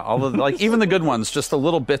 But yeah, all of even the good ones, just the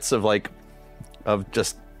little bits of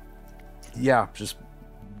just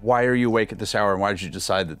why are you awake at this hour and why did you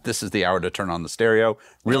decide that this is the hour to turn on the stereo?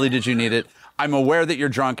 Really, did you need it? I'm aware that you're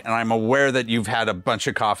drunk and I'm aware that you've had a bunch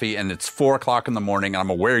of coffee and it's 4:00 in the morning and I'm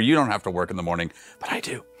aware you don't have to work in the morning, but I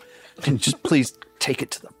do. Can you just please take it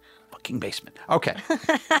to the fucking basement? Okay.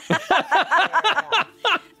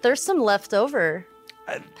 There's some leftover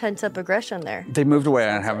pent-up aggression there. They moved away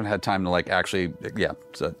and I haven't had time to actually,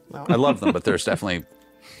 so I love them, but there's definitely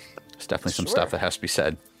some stuff that has to be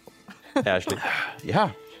said. Ashley.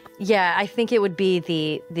 Yeah. Yeah, I think it would be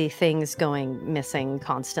the things going missing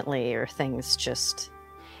constantly or things just.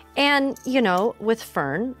 And, with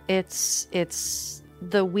Fern, it's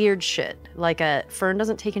the weird shit. Fern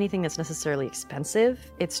doesn't take anything that's necessarily expensive.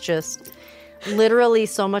 It's just literally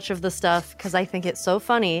so much of the stuff, because I think it's so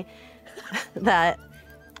funny that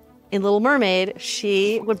in Little Mermaid,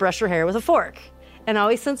 she would brush her hair with a fork. And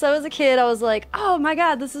always since I was a kid, I was like, oh my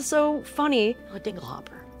God, this is so funny. A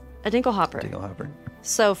dinglehopper. A dinglehopper. Dinglehopper.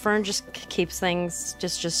 So Fern just keeps things,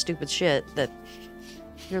 just stupid shit that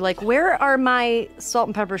you're like, where are my salt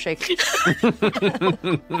and pepper shakers?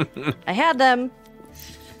 I had them.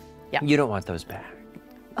 Yeah. You don't want those back.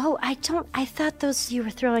 Oh, I don't. I thought you were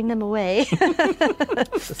throwing them away.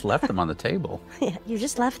 Just left them on the table. Yeah, you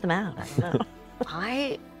just left them out. I don't know.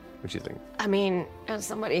 What do you think? I mean, as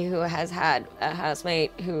somebody who has had a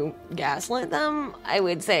housemate who gaslit them, I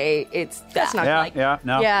would say it's That's not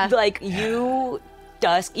No. Yeah. like you,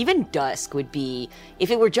 Dusk, even Dusk would be,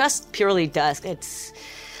 if it were just purely Dusk,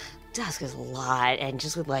 Dusk is a lot and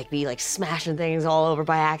just would be smashing things all over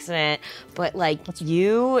by accident. But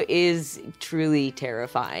you is truly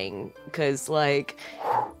terrifying because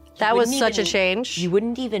That was such a change. You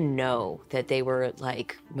wouldn't even know that they were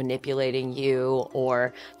manipulating you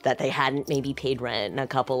or that they hadn't maybe paid rent in a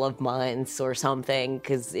couple of months or something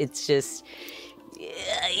because it's just,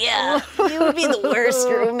 yeah, you would be the worst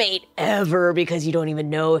roommate ever because you don't even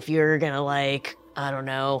know if you're gonna I don't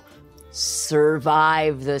know,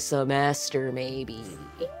 survive the semester maybe.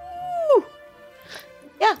 Ooh.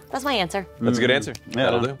 Yeah, that's my answer. That's a good answer. Yeah.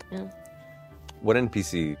 That'll do. Yeah. What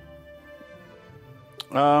NPC?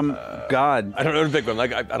 God. I don't know the big one. I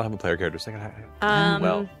don't have a player character. So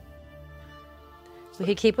well, we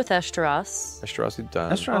could keep with Eshtaros. Eshtaros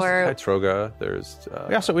done. Eshtaros. Or- Troga. There's.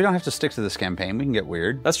 So we don't have to stick to this campaign. We can get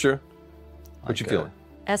weird. That's true. What you feeling?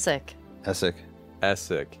 Essek. Essek.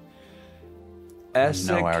 Essek.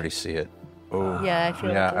 No, I already see it. Oh. Yeah, I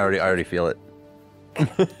feel Yeah, I already feel it.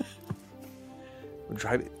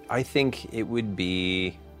 I think it would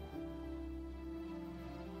be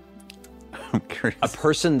I'm curious. a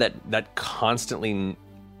person that constantly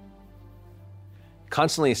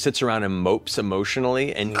sits around and mopes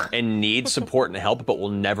emotionally and needs support and help, but will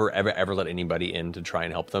never ever let anybody in to try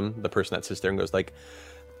and help them. The person that sits there and goes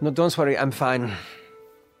no, don't worry, I'm fine.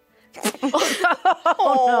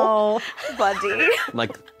 Oh, buddy.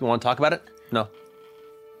 Like, you want to talk about it? No.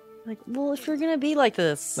 Like, well, if you're gonna be like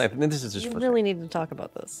this, Like, this is just you for really need to talk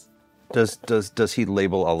about this. Does he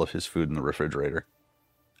label all of his food in the refrigerator?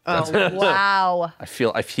 Oh, wow.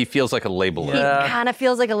 He feels like a labeler. Yeah. Kind of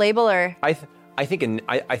feels like a labeler. I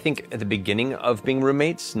think at the beginning of being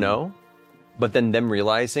roommates, no. But then them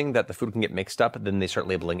realizing that the food can get mixed up, then they start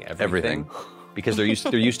labeling everything. Because they're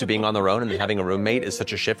used to being on their own, and having a roommate is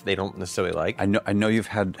such a shift they don't necessarily like. I know you've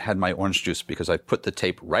had my orange juice because I put the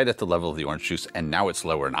tape right at the level of the orange juice, and now it's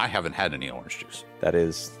lower, and I haven't had any orange juice. That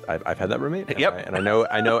is, I've had that roommate. Yep. And I know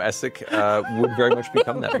Essek would very much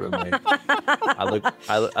become that roommate. I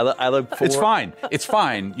look for. It's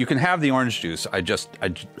fine. You can have the orange juice. I just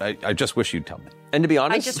wish you'd tell me. And to be I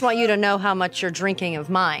honest, just want you to know how much you're drinking of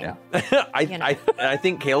mine. Yeah. I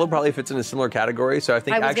think Caleb probably fits in a similar category. So I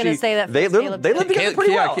think I was actually gonna say that they Caleb live together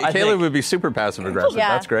pretty well. I Caleb think. would be super passive aggressive. Yeah.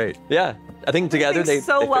 That's great. Yeah, I think together they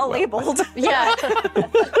so fit well labeled. Yeah.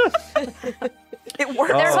 It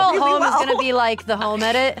works. Their whole really home well. is going to be like the home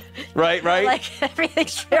edit. Right. Like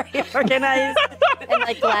everything's very organized. And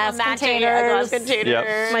like glass containers.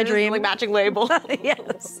 Yep. My dream. Like matching label.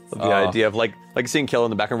 Yes. The idea of like seeing Kel in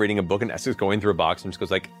the background reading a book and Essex going through a box and just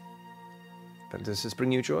goes like, "Does this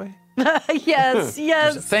bring you joy?" Yes.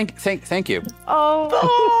 Thank you.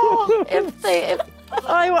 Oh. If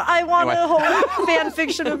I want a whole fan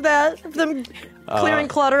fiction of that. Of them clearing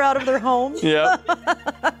clutter out of their home. Yeah.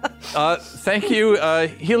 Thank you,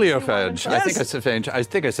 Heliophage. I think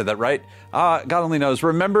I said that right. God only knows.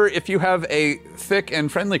 Remember, if you have a thick and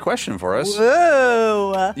friendly question for us,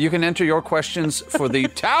 Whoa. you can enter your questions for the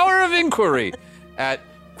Tower of Inquiry at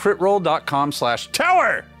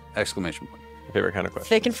critroll.com/tower! Exclamation point. Favorite kind of question.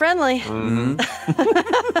 Thick and friendly.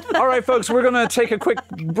 All right, folks, we're going to take a quick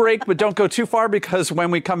break, but don't go too far because when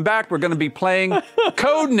we come back, we're going to be playing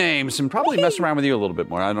code names and probably mess around with you a little bit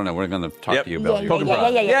more. I don't know. We're going to talk to you about your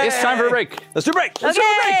Yeah. It's time for a break. Let's do a break. Let's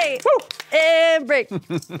Okay. And break.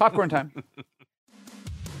 Popcorn time.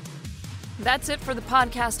 That's it for the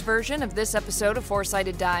podcast version of this episode of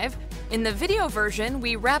Four-Sided Dive. In the video version,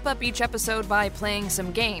 we wrap up each episode by playing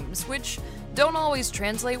some games, which don't always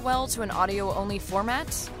translate well to an audio-only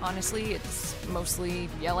format. Honestly, it's mostly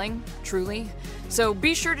yelling, truly. So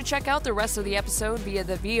be sure to check out the rest of the episode via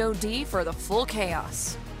the VOD for the full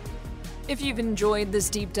chaos. If you've enjoyed this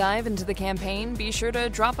deep dive into the campaign, be sure to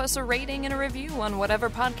drop us a rating and a review on whatever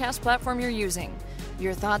podcast platform you're using.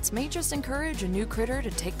 Your thoughts may just encourage a new critter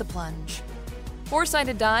to take the plunge.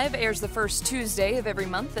 Four-Sided Dive airs the first Tuesday of every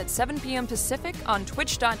month at 7 p.m. Pacific on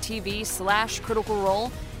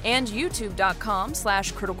twitch.tv/criticalrole and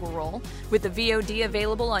youtube.com/criticalrole, with the VOD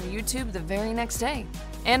available on YouTube the very next day.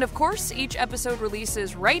 And of course, each episode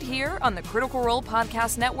releases right here on the Critical Role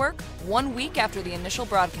Podcast Network 1 week after the initial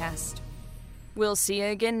broadcast. We'll see you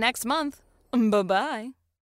again next month. Bye-bye.